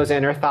happening in those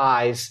inner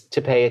thighs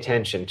to pay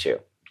attention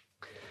to.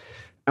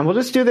 And we'll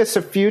just do this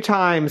a few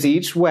times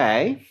each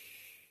way.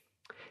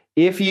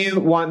 If you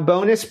want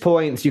bonus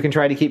points, you can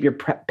try to keep your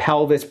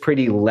pelvis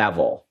pretty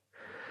level.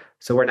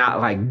 So we're not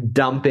like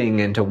dumping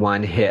into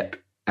one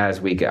hip as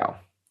we go.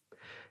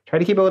 Try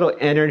to keep a little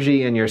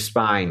energy in your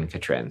spine,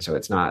 Katrin, so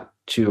it's not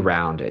too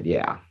rounded,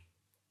 yeah.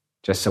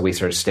 Just so we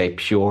sort of stay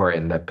pure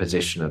in the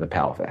position of the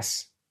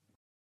pelvis.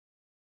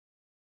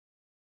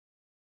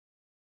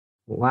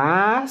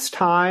 Last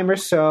time or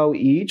so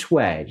each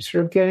way, just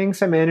sort of getting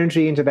some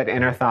energy into that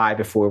inner thigh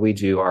before we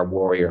do our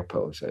warrior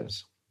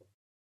poses.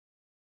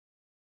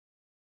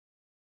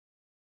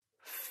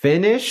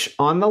 Finish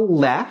on the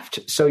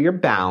left so you're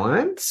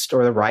balanced,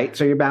 or the right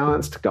so you're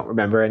balanced. Don't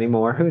remember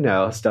anymore. Who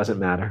knows? Doesn't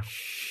matter.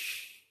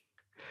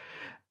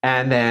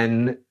 And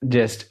then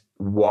just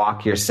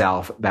walk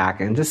yourself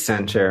back into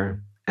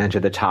center and to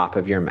the top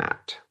of your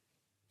mat.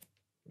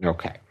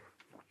 Okay.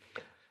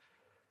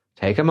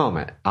 Take a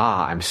moment.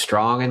 I'm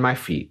strong in my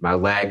feet. My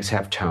legs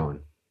have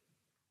tone.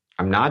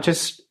 I'm not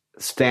just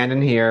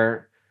standing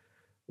here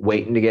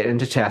waiting to get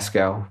into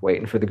Tesco,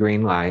 waiting for the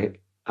green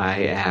light. I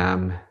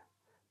am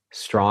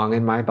strong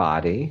in my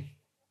body,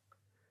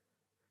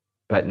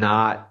 but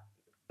not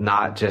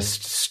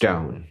just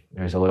stone.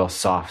 There's a little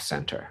soft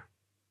center.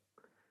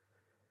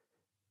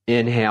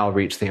 Inhale,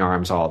 reach the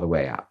arms all the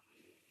way up.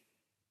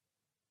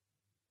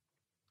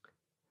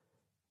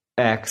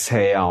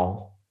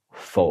 Exhale,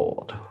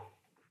 fold.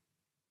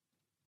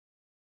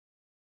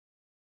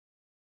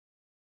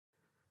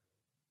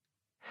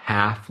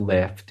 Half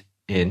lift,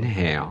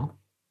 inhale.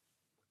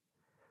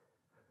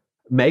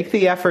 Make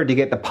the effort to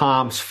get the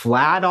palms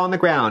flat on the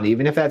ground,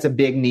 even if that's a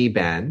big knee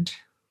bend.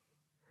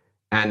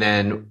 And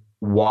then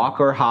walk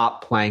or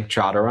hop plank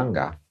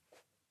chaturanga.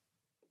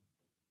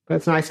 But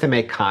it's nice to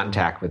make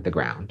contact with the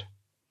ground.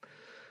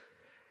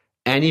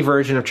 Any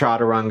version of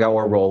chaturanga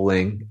or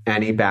rolling,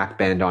 any back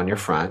bend on your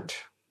front.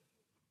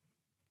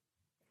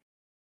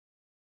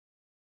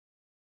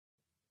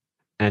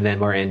 And then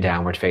we're in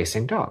downward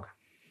facing dog.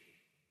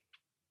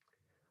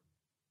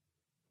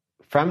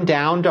 From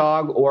down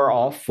dog or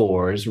all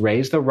fours,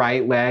 raise the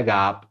right leg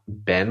up,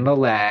 bend the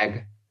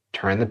leg,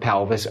 turn the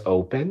pelvis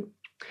open.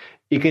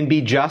 It can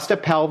be just a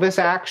pelvis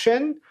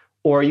action,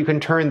 or you can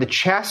turn the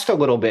chest a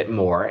little bit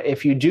more.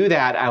 If you do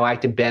that, I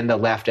like to bend the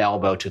left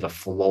elbow to the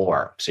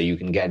floor so you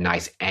can get a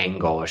nice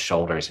angle of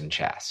shoulders and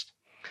chest.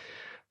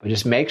 But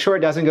just make sure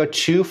it doesn't go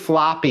too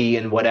floppy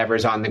in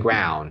whatever's on the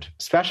ground,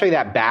 especially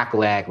that back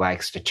leg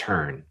likes to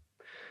turn.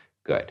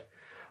 Good.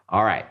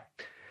 All right.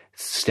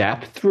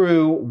 Step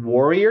through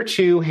warrior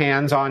two,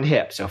 hands on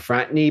hips. So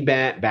front knee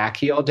bent, back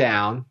heel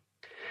down.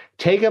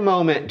 Take a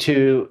moment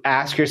to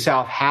ask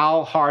yourself,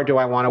 how hard do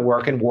I want to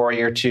work in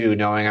warrior two,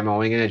 knowing I'm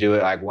only going to do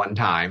it like one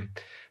time?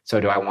 So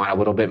do I want a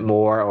little bit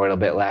more or a little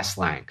bit less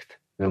length?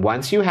 And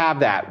once you have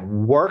that,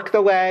 work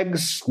the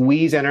legs,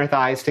 squeeze inner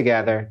thighs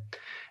together,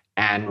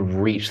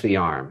 and reach the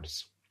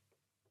arms.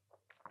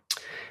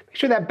 Make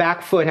sure that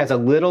back foot has a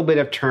little bit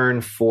of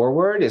turn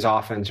forward, is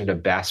often sort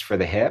of best for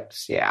the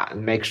hips. Yeah,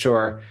 and make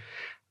sure,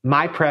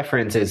 my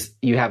preference is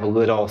you have a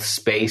little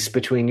space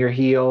between your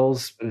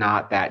heels,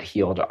 not that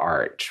heel to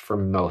arch for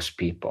most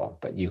people,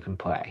 but you can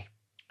play.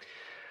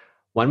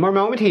 One more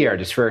moment here,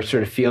 just for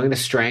sort of feeling the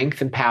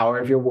strength and power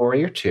of your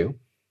warrior two.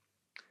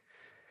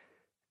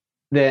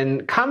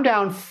 Then come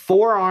down,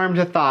 forearm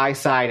to thigh,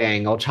 side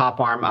angle, top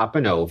arm up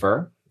and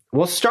over.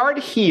 We'll start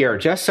here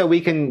just so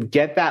we can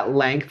get that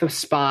length of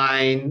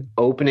spine,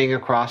 opening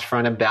across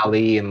front of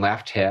belly and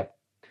left hip.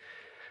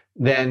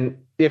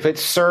 Then if it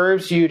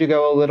serves you to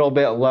go a little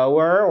bit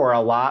lower or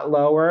a lot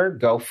lower,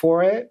 go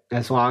for it,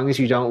 as long as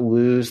you don't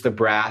lose the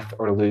breath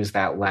or lose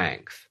that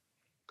length.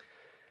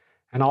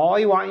 And all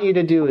I want you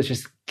to do is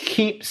just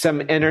keep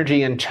some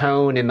energy and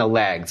tone in the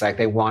legs, like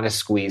they want to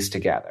squeeze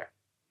together.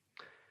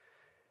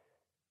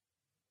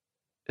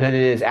 Then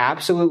it is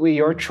absolutely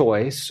your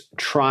choice,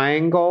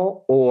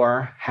 triangle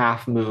or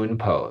half moon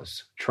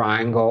pose.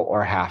 Triangle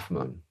or half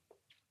moon.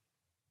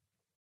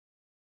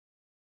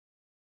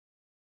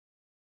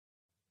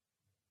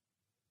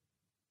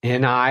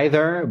 In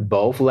either,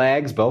 both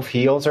legs, both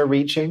heels are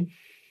reaching.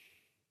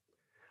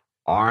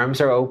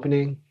 Arms are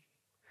opening.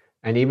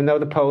 And even though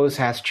the pose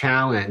has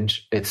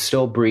challenge, it's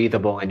still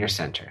breathable in your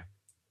center.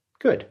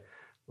 Good.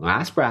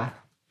 Last breath.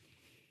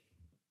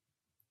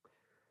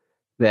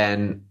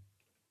 Then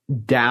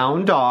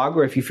down dog,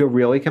 or if you feel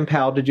really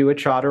compelled to do a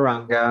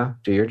chaturanga,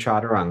 do your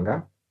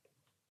chaturanga.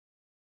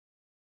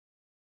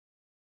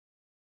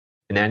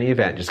 In any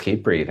event, just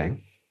keep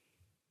breathing.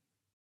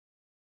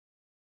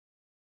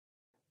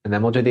 And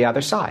then we'll do the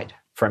other side.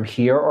 From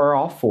here or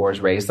all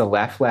fours, raise the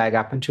left leg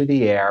up into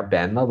the air,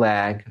 bend the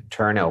leg,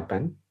 turn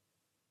open.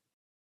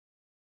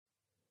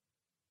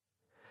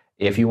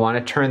 If you want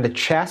to turn the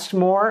chest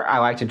more, I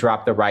like to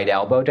drop the right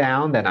elbow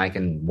down, then I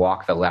can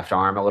walk the left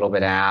arm a little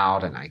bit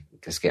out and I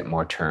just get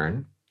more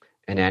turn.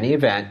 In any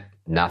event,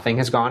 nothing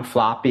has gone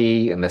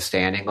floppy and the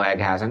standing leg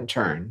hasn't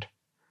turned.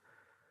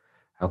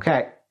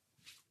 Okay.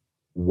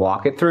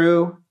 Walk it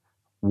through,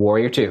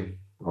 warrior two,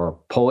 or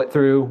pull it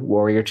through,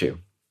 warrior two.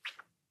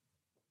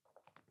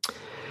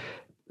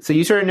 So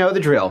you sort of know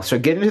the drill. So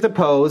get into the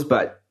pose,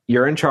 but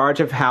you're in charge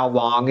of how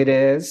long it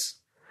is.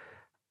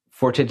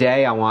 For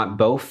today, I want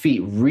both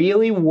feet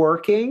really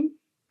working,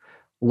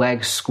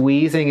 legs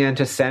squeezing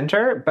into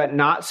center, but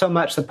not so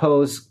much the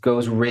pose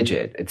goes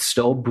rigid. It's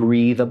still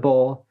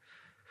breathable.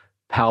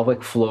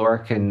 Pelvic floor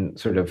can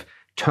sort of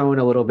tone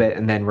a little bit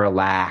and then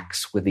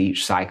relax with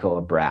each cycle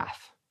of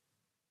breath.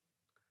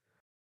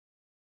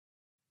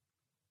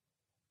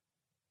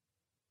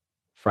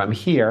 From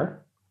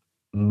here,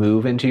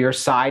 move into your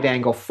side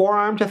angle,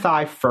 forearm to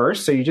thigh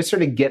first. So you just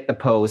sort of get the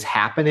pose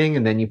happening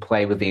and then you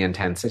play with the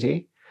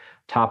intensity.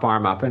 Top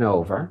arm up and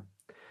over.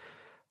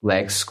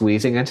 Legs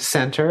squeezing into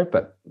center,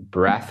 but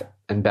breath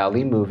and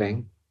belly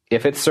moving.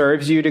 If it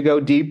serves you to go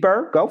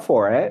deeper, go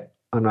for it.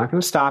 I'm not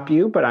going to stop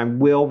you, but I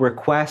will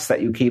request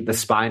that you keep the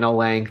spinal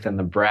length and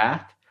the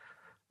breath.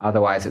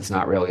 Otherwise, it's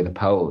not really the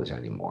pose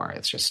anymore.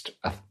 It's just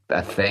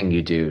a thing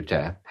you do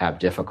to have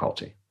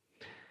difficulty.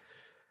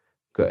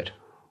 Good.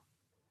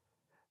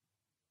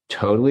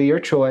 Totally your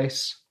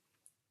choice.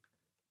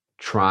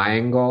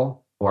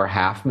 triangle, or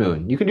half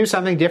moon. You can do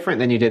something different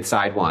than you did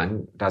side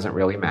one. Doesn't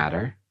really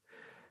matter.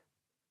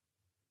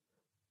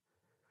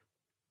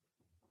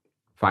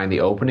 Find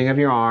the opening of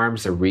your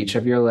arms, the reach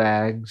of your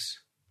legs,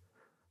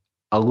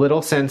 a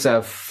little sense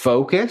of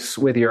focus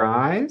with your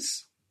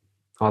eyes,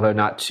 although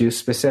not too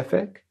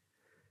specific,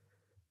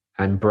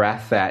 and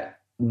breath that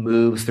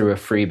moves through a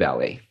free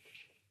belly.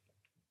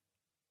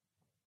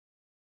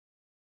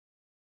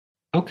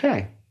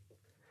 Okay.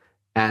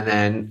 And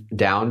then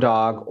down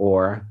dog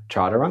or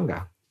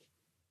chaturanga.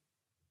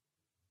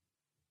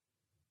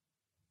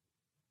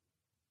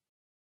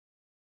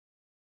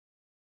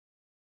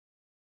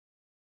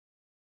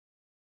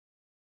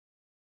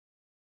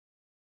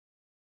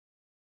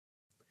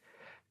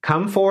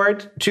 Come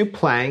forward to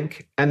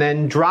plank and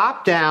then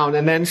drop down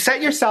and then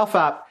set yourself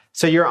up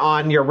so you're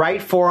on your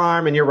right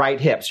forearm and your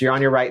right hip. So you're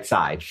on your right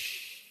side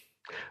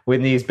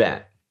with knees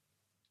bent.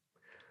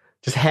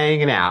 Just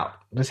hanging out.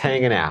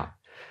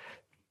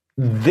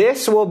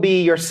 This will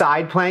be your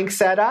side plank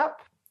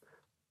setup,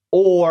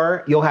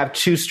 or you'll have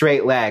two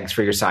straight legs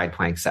for your side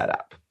plank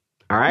setup.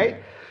 All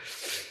right?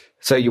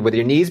 So you're with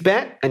your knees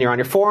bent and you're on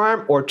your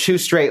forearm, or two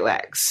straight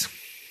legs.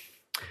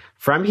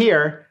 From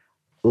here,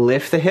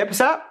 lift the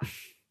hips up.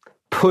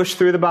 Push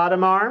through the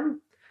bottom arm,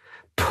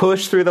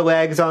 push through the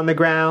legs on the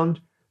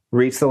ground,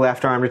 reach the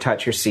left arm to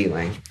touch your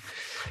ceiling.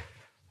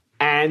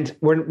 And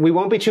we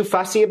won't be too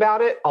fussy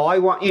about it. All I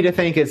want you to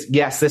think is,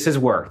 yes, this is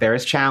work. There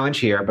is challenge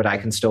here, but I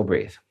can still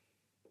breathe.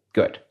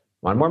 Good.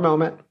 One more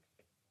moment.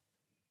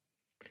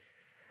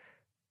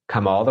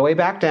 Come all the way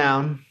back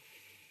down,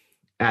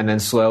 and then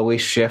slowly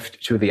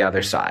shift to the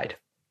other side.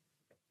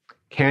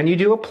 Can you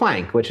do a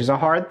plank, which is a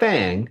hard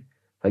thing,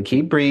 but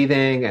keep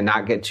breathing and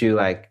not get too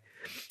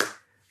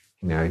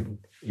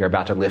you're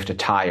about to lift a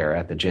tire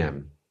at the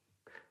gym,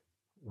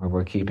 where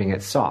we're keeping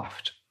it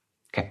soft.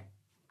 Okay,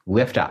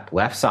 lift up,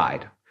 left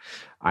side,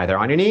 either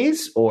on your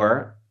knees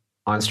or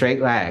on straight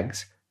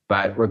legs,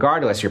 but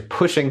regardless, you're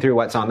pushing through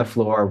what's on the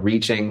floor,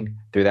 reaching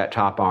through that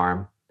top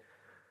arm.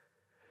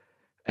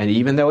 And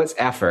even though it's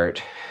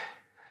effort,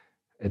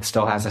 it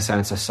still has a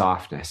sense of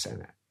softness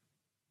in it.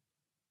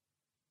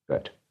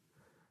 Good.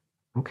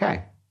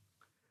 Okay.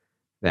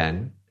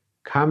 Then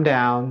come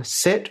down,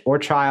 sit or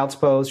child's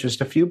pose, just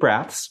a few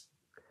breaths.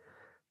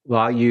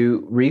 While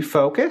you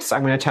refocus,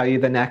 I'm going to tell you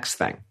the next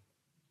thing.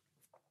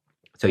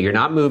 So you're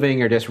not moving,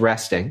 you're just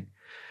resting.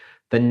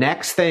 The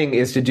next thing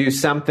is to do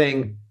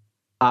something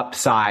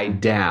upside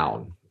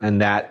down.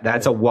 And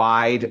that's a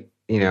wide,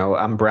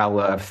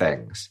 umbrella of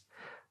things.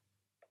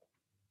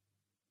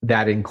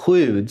 That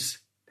includes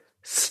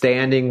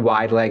standing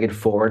wide-legged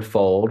forward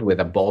fold with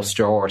a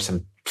bolster or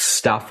some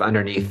stuff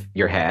underneath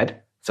your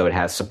head so it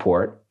has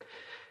support.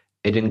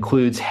 It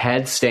includes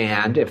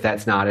headstand, if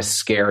that's not a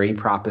scary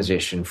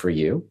proposition for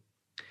you.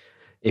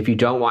 If you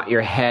don't want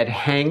your head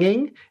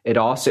hanging, it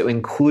also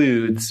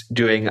includes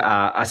doing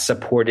a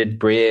supported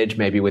bridge,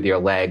 maybe with your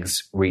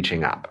legs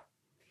reaching up.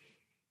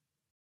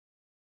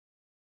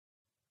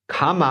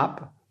 Come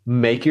up,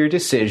 make your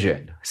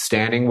decision.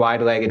 Standing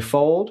wide-legged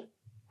fold,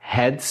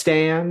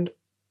 headstand,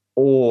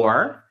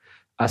 or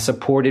a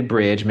supported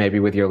bridge, maybe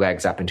with your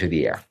legs up into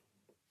the air.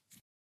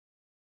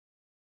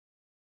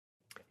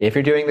 If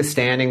you're doing the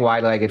standing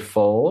wide-legged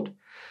fold,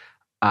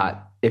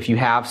 if you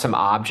have some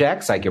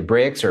objects like your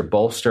bricks or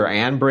bolster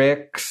and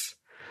bricks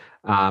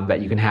that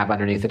you can have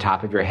underneath the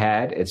top of your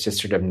head, it's just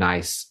sort of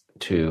nice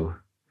to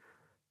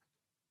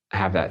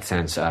have that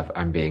sense of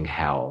I'm being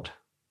held.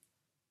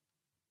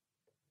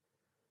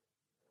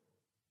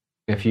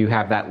 If you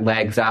have that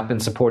legs up and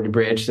supported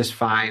bridge, just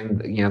find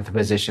the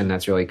position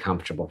that's really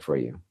comfortable for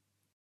you.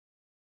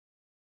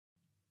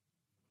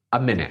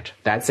 A minute,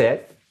 that's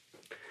it.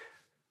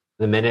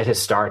 The minute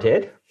has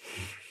started.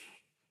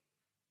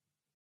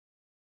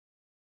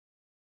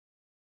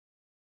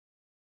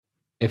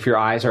 If your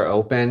eyes are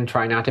open,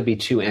 try not to be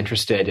too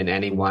interested in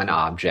any one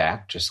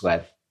object. Just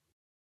let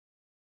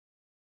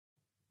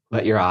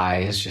your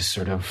eyes just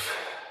sort of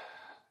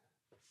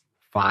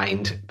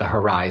find the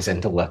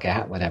horizon to look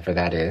at, whatever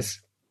that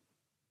is.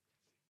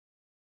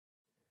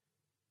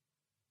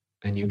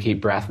 And you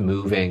keep breath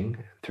moving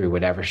through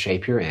whatever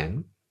shape you're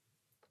in.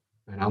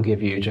 And I'll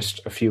give you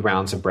just a few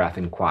rounds of breath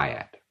in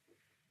quiet.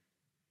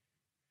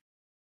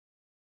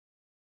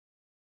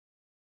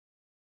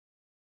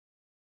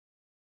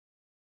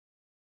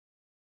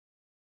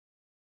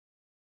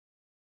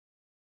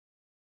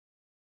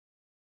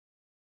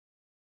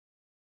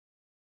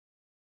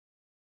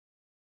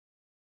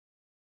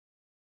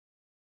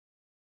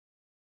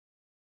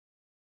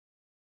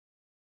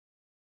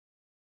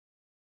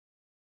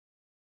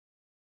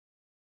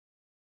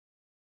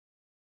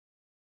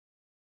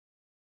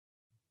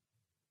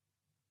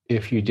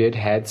 If you did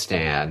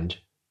headstand,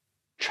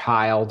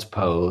 child's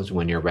pose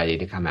when you're ready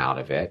to come out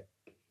of it,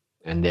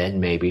 and then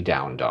maybe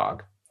down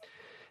dog.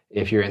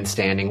 If you're in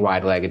standing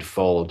wide-legged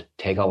fold,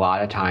 take a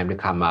lot of time to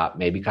come up,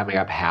 maybe coming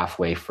up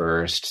halfway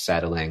first,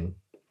 settling,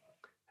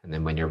 and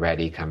then when you're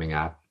ready, coming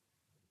up.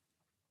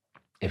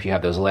 If you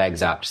have those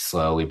legs up,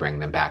 slowly bring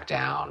them back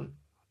down,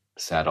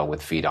 settle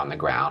with feet on the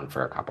ground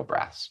for a couple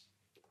breaths.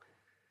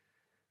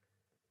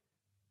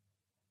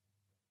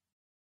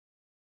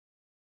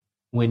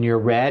 When you're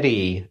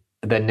ready,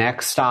 the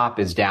next stop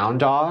is down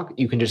dog.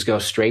 You can just go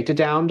straight to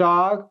down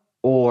dog,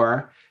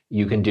 or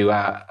you can do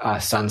a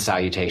sun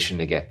salutation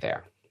to get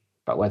there.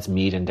 But let's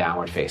meet in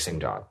downward facing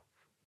dog.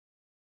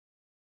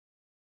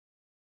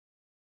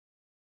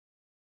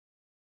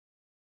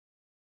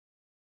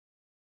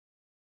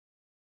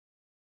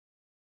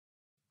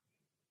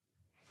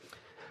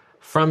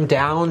 From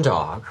down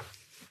dog,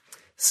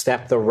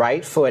 step the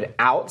right foot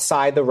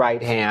outside the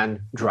right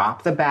hand,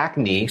 drop the back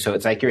knee. So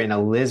it's like you're in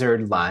a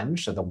lizard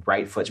lunge. So the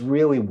right foot's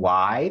really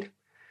wide.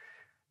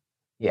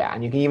 Yeah,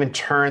 and you can even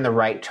turn the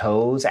right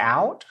toes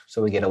out.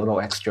 So we get a little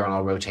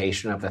external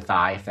rotation of the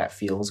thigh if that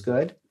feels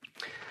good.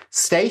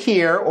 Stay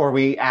here, or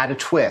we add a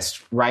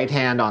twist. Right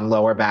hand on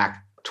lower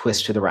back,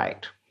 twist to the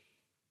right.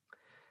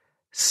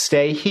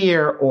 Stay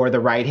here, or the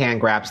right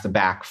hand grabs the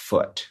back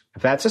foot.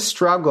 If that's a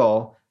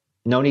struggle,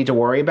 no need to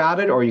worry about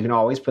it, or you can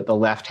always put the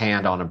left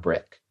hand on a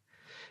brick.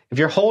 If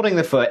you're holding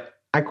the foot,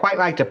 I quite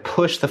like to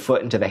push the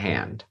foot into the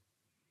hand.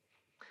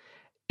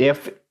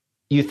 If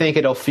you think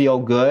it'll feel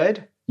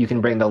good, you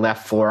can bring the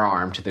left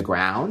forearm to the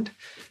ground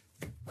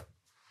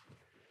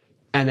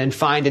and then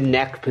find a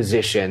neck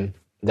position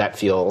that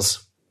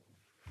feels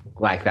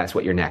like that's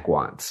what your neck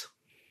wants.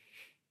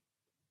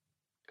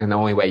 And the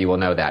only way you will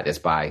know that is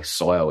by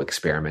soil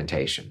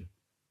experimentation.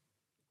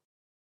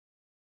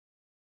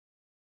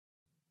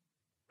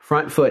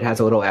 Front foot has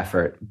a little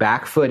effort.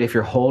 Back foot, if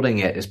you're holding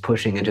it, is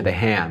pushing into the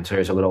hand, so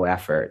there's a little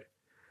effort.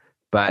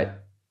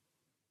 But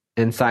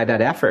inside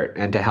that effort,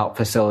 and to help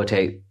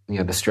facilitate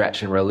the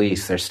stretch and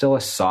release, there's still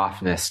a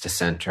softness to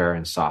center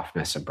and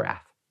softness of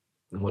breath.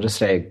 And we'll just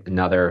stay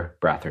another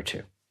breath or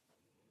two.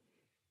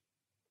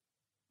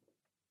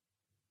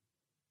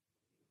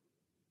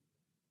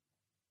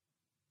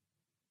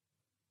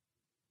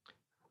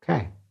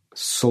 Okay,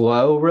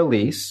 slow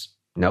release,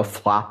 no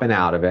flopping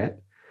out of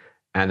it,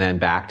 and then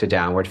back to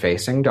downward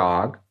facing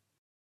dog.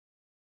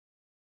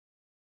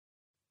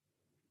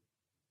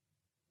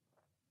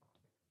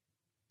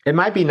 It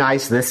might be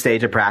nice this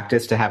stage of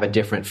practice to have a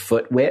different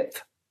foot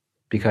width,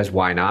 because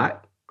why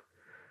not?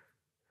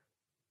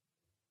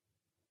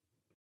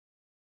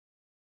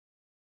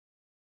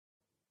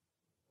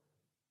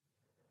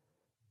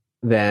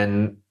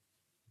 Then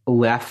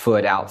left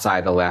foot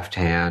outside the left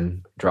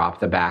hand, drop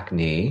the back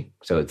knee.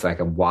 So it's like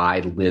a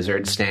wide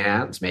lizard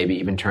stance, maybe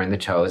even turn the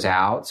toes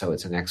out so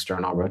it's an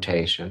external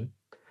rotation.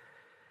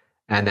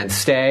 And then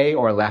stay,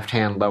 or left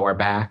hand lower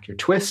back, you're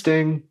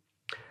twisting.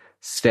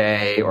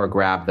 Stay, or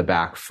grab the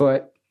back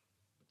foot.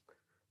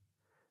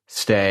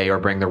 Stay, or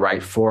bring the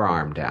right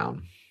forearm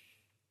down.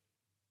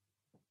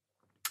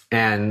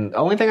 And the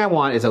only thing I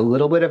want is a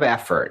little bit of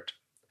effort.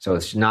 So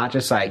it's not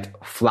just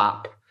like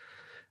flop.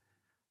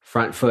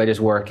 Front foot is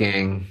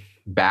working,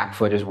 back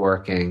foot is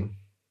working.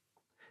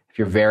 If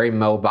you're very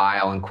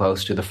mobile and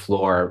close to the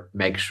floor,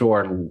 make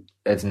sure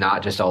it's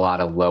not just a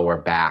lot of lower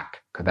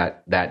back, because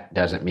that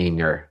doesn't mean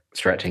you're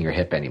stretching your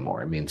hip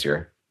anymore. It means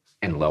you're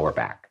in lower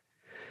back.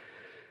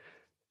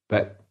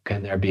 But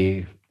can there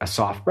be a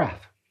soft breath?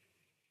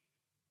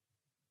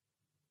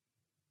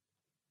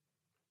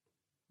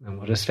 And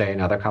we'll just stay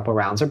another couple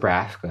rounds of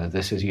breath, because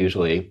this is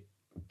usually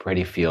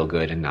pretty feel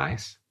good and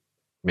nice.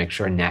 Make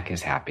sure neck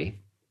is happy.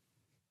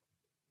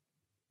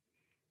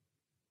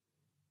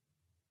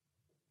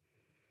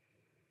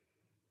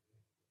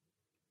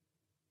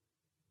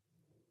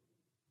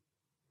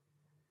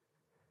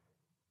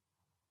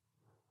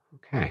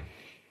 Okay.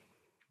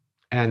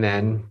 And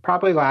then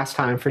probably last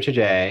time for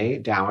today,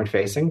 downward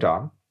facing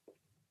dog.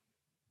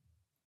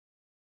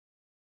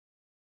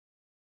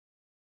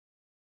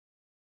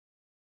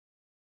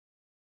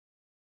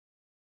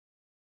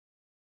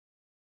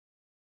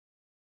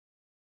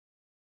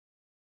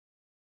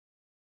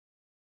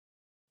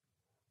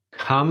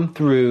 Come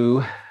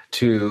through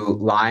to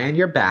lie on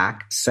your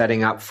back,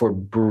 setting up for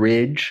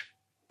bridge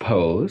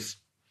pose.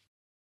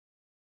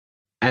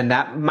 And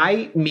that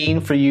might mean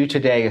for you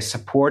today a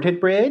supported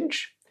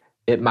bridge.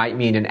 It might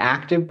mean an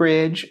active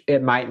bridge.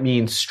 It might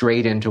mean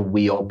straight into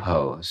wheel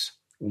pose.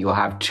 You'll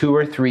have 2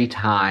 or 3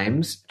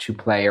 times to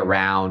play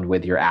around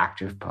with your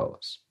active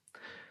pose.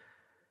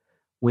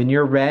 When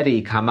you're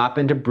ready, come up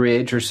into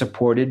bridge or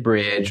supported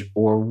bridge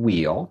or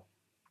wheel.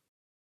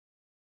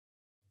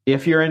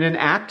 If you're in an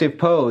active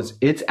pose,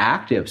 it's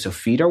active. So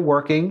feet are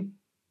working.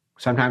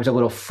 Sometimes a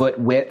little foot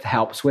width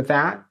helps with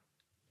that.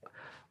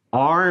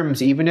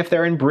 Arms, even if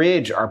they're in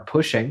bridge, are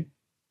pushing.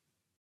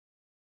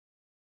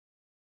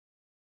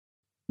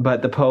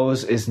 But the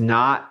pose is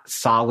not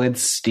solid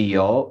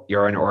steel.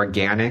 You're an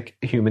organic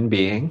human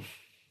being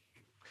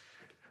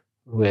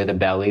with a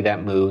belly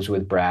that moves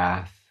with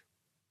breath,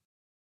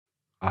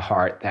 a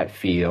heart that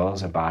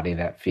feels, a body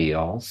that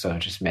feels. So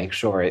just make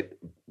sure it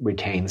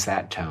retains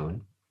that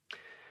tone.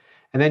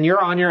 And then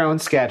you're on your own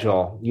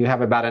schedule. You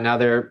have about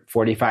another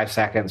 45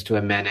 seconds to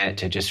a minute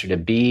to just sort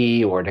of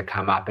be, or to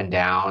come up and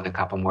down a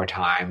couple more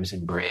times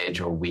in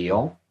bridge or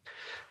wheel.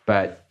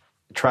 But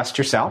trust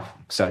yourself.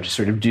 So just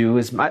sort of do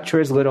as much or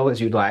as little as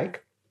you'd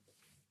like.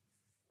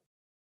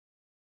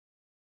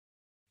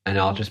 And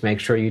I'll just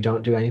make sure you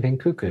don't do anything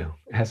cuckoo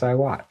as I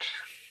watch.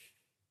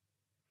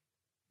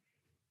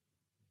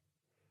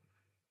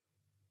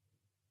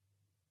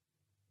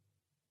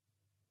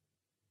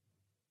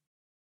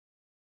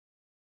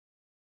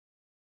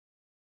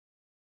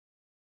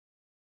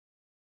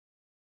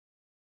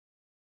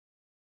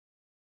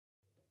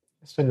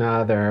 Just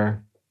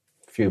another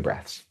few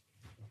breaths.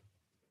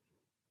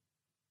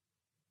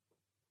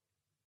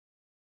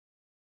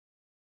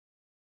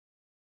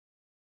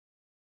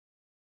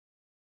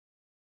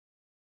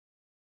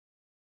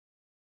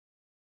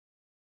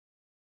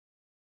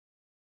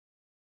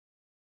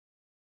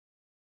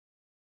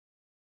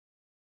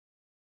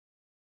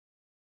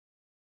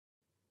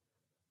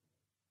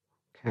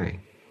 Okay.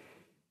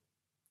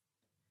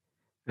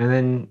 And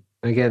then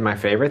again, my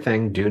favorite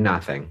thing, do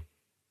nothing.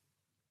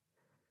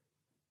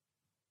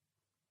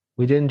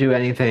 We didn't do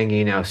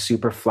anything,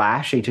 super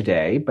flashy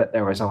today, but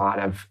there was a lot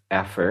of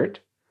effort,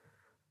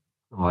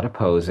 a lot of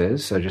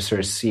poses. So just sort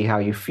of see how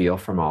you feel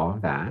from all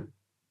of that.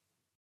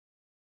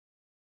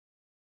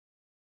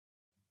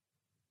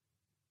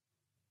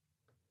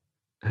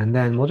 And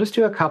then we'll just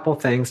do a couple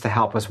things to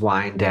help us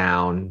wind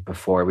down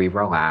before we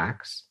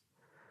relax.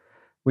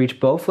 Reach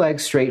both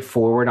legs straight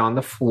forward on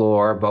the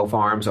floor, both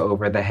arms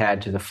over the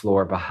head to the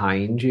floor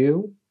behind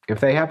you. If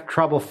they have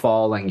trouble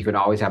falling, you can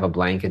always have a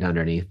blanket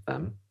underneath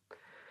them.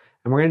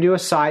 And we're going to do a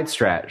side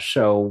stretch.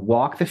 So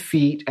walk the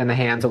feet and the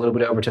hands a little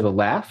bit over to the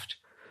left.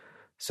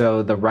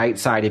 So the right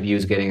side of you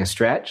is getting a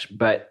stretch,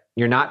 but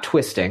you're not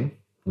twisting.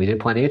 We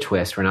did plenty of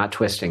twist. We're not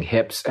twisting.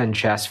 Hips and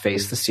chest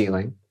face the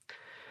ceiling.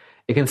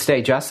 It can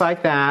stay just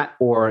like that,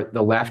 or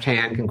the left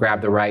hand can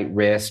grab the right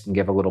wrist and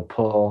give a little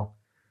pull.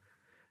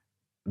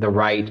 The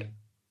right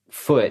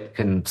foot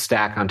can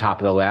stack on top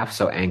of the left,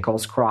 so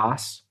ankles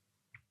cross.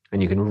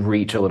 And you can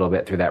reach a little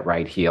bit through that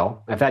right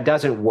heel. If that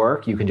doesn't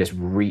work, you can just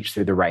reach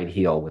through the right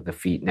heel with the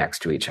feet next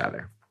to each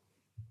other.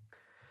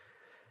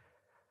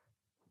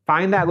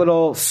 Find that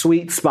little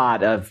sweet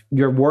spot of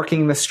you're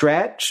working the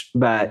stretch,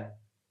 but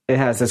it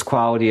has this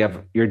quality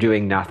of you're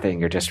doing nothing,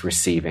 you're just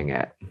receiving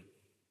it.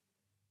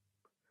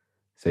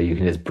 So you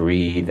can just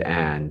breathe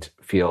and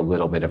feel a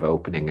little bit of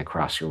opening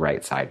across your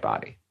right side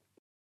body.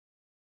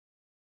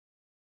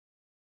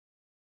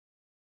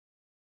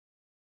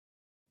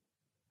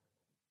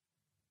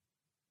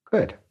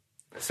 Good.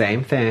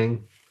 Same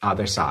thing,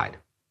 other side.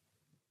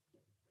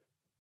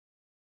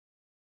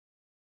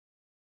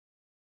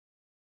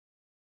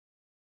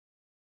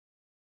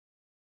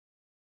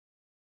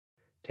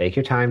 Take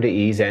your time to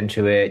ease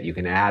into it. You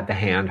can add the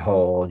hand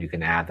hold, you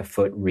can add the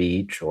foot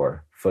reach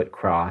or foot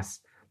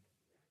cross.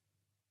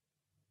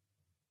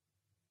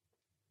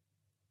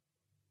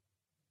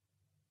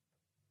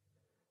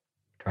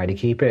 Try to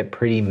keep it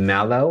pretty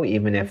mellow,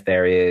 even if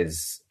there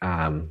is,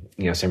 some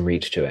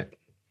reach to it.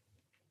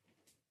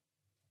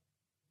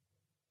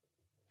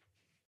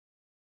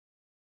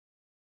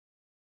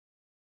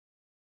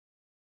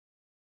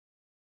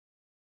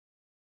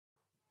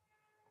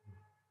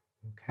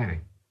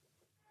 Okay.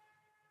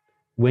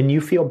 When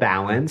you feel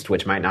balanced,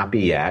 which might not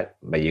be yet,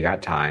 but you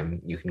got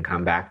time, you can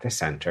come back to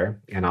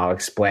center, and I'll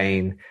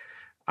explain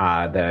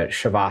the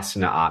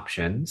Shavasana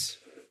options.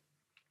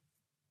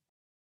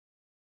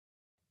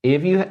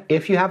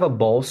 If you have a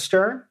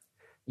bolster,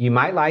 you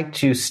might like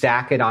to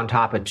stack it on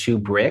top of 2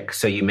 bricks,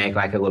 so you make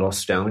like a little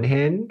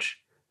Stonehenge,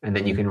 and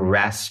then you can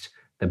rest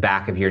the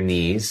back of your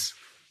knees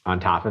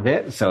on top of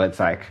it. So it's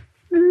like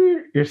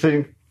you're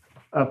sitting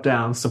up,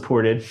 down,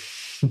 supported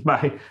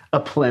by a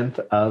plinth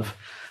of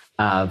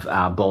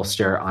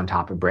bolster on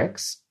top of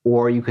bricks.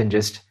 Or you can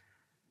just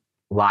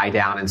lie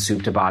down in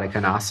Supta Baddha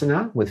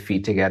Konasana with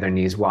feet together,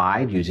 knees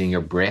wide, using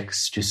your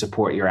bricks to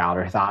support your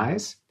outer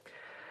thighs.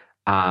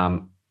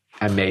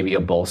 And maybe a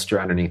bolster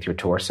underneath your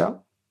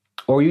torso.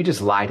 Or you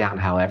just lie down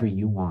however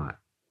you want.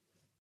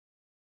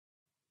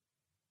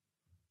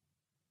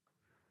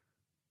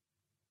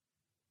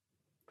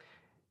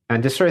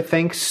 And just sort of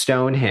think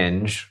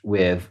Stonehenge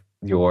with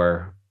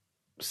your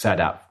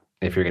setup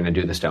if you're going to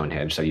do the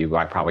Stonehenge. So you've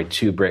got probably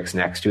 2 bricks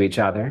next to each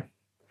other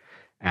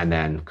and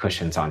then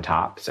cushions on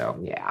top. So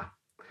yeah.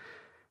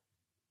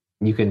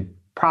 You can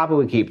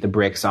probably keep the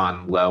bricks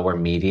on low or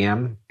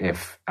medium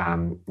if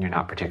you're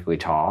not particularly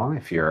tall.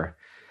 If you're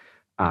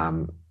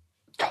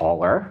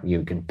taller,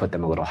 you can put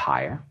them a little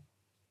higher.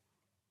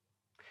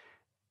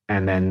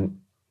 And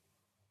then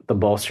the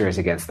bolster is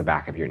against the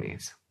back of your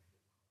knees.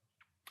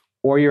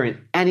 Or you're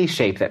in any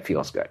shape that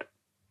feels good.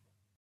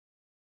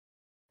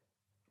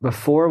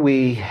 Before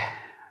we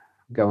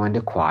go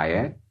into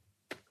quiet,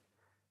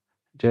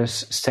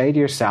 just say to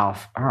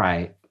yourself, all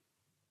right,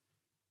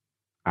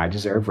 I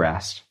deserve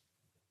rest.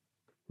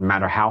 No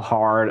matter how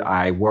hard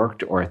I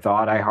worked or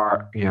thought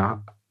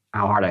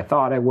how hard I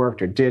thought I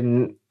worked or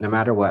didn't, no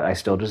matter what, I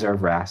still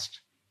deserve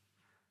rest.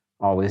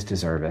 Always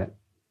deserve it.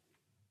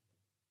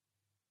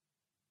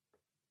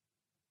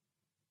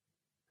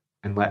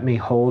 And let me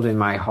hold in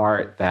my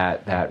heart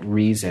that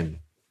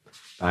reason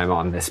I'm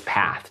on this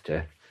path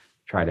to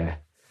try to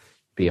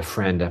be a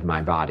friend of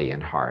my body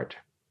and heart.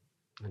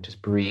 And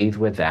just breathe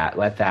with that.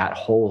 Let that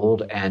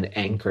hold and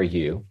anchor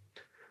you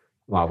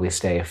while we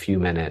stay a few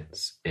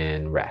minutes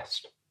in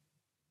rest.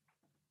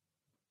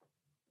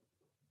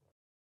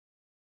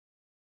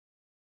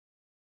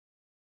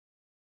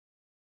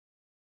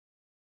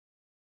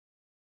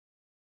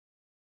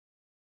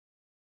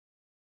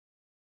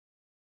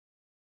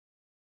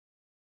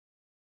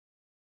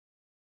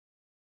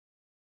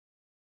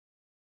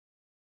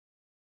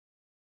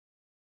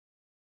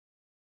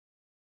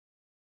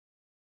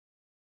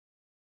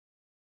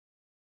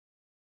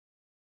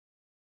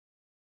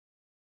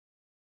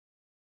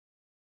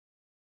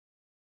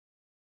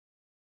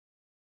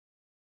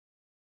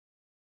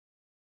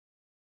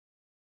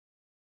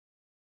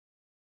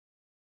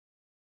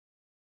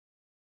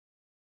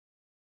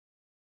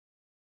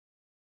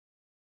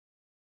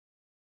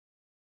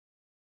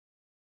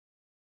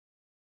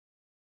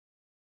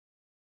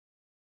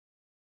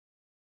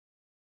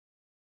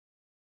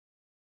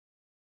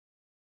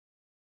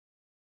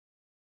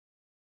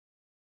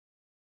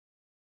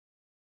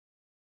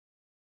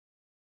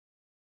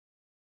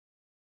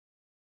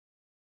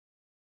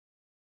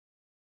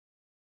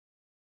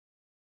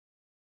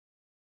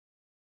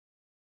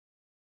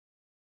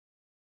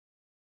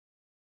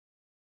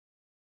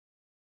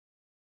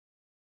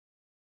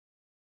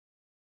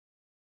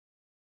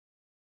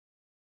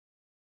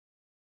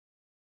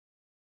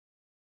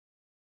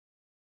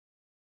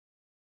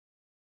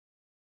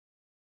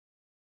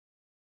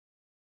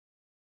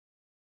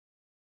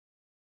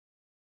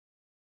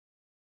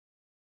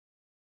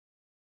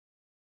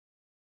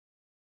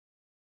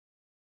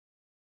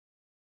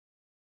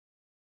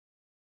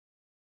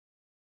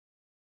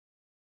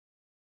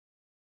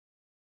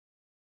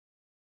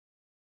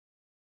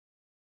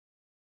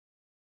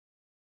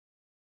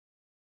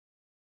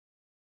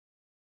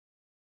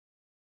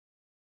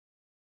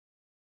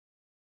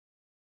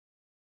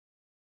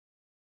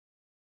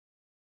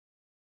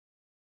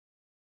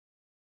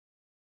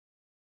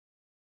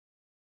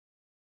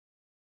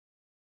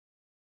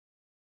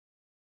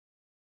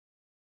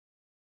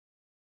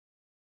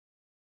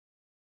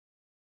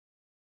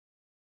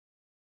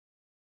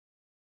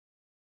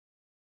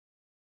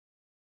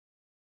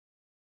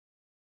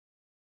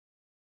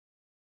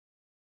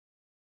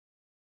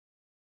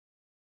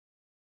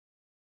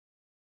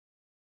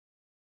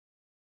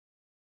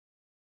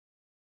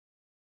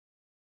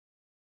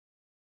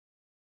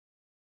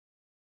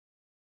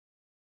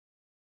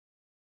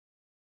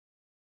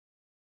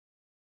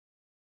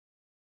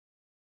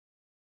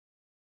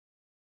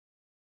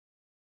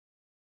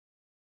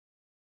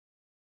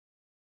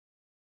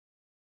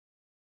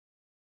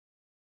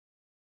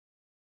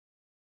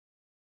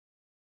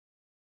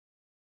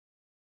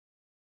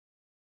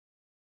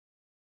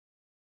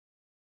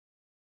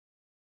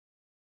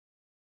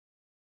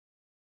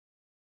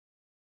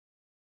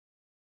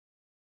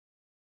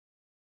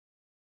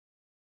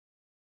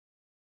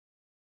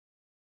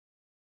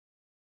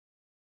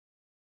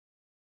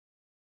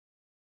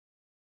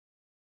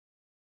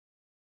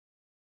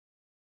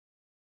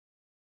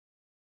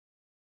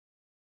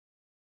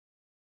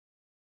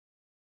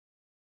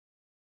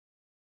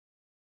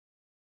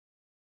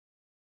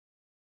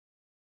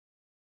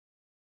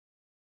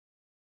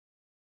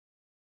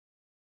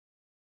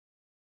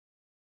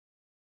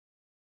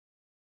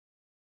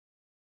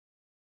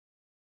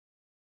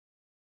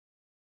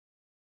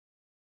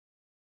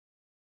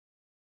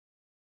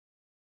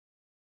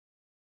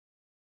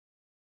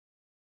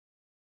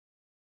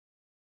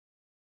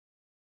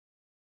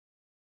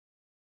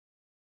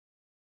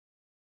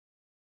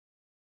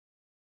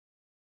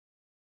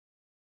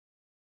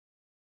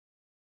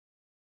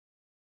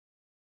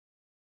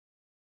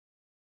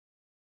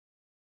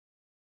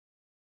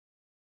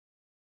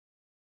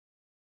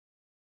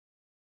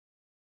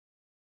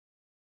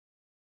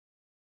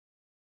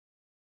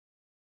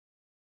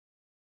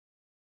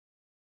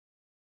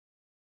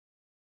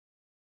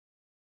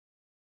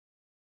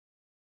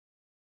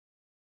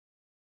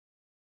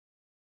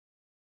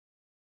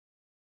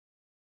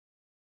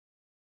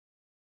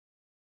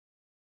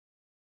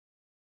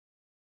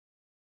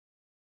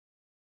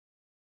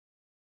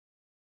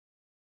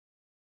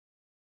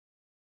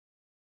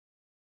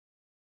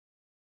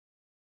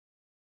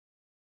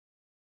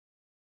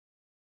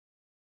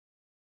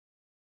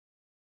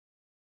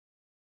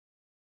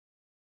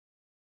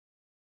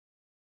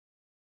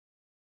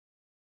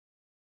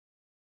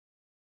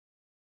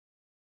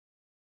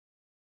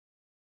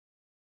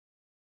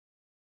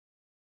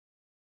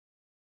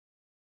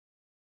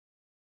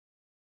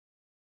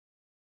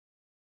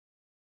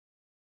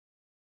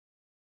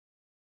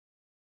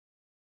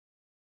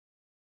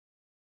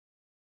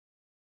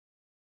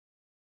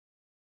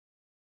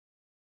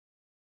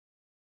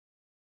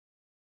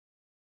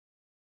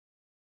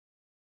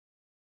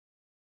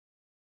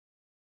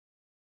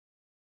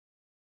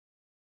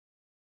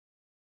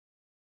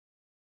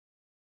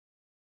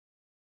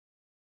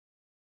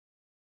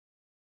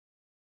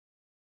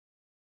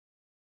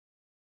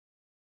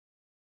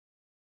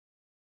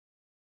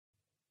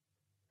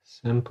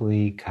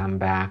 Simply come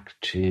back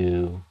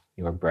to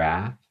your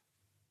breath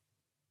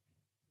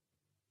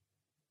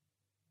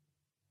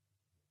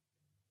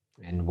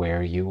and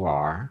where you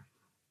are.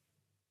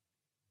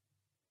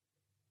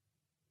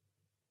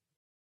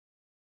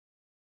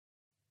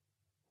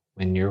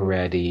 When you're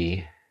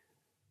ready,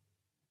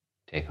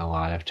 take a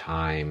lot of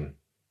time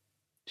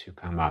to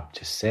come up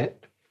to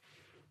sit.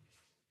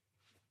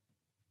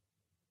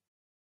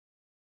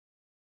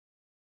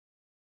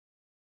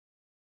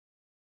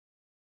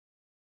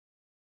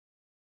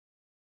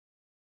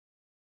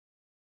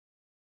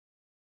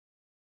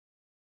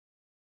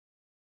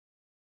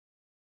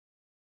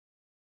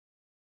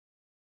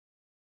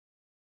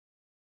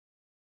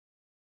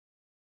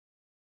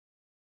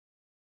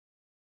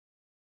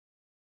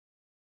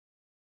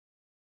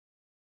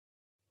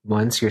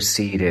 Once you're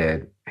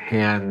seated,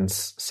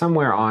 hands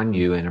somewhere on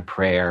you in a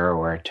prayer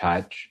or a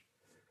touch,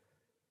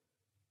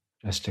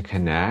 just to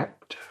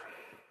connect.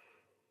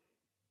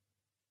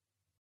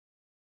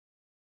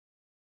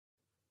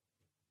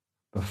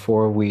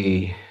 Before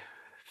we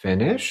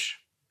finish,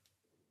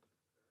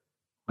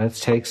 let's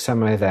take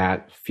some of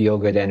that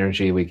feel-good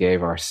energy we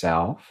gave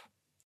ourselves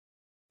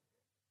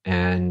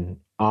and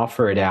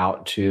offer it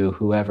out to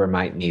whoever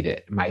might need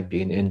it. It might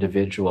be an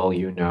individual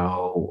you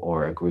know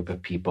or a group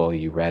of people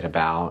you read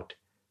about.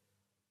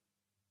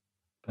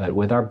 But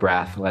with our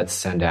breath, let's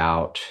send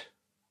out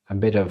a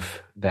bit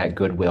of that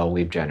goodwill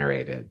we've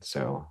generated.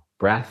 So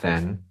breath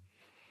in,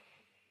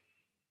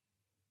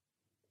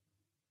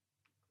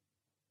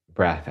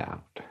 breath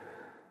out.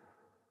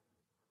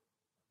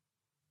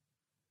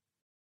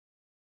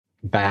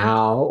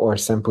 Bow or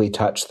simply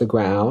touch the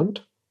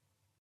ground.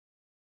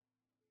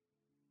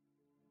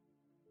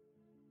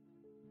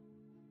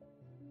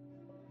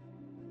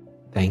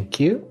 Thank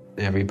you,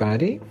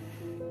 everybody.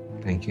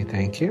 Thank you,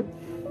 thank you.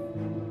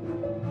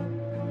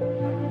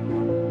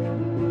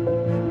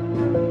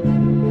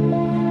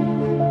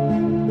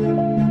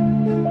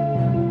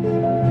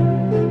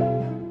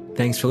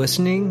 Thanks for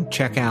listening.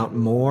 Check out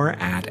more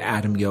at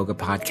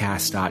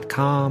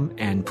adamyogapodcast.com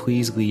and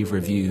please leave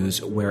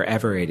reviews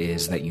wherever it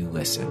is that you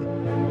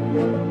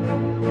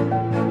listen.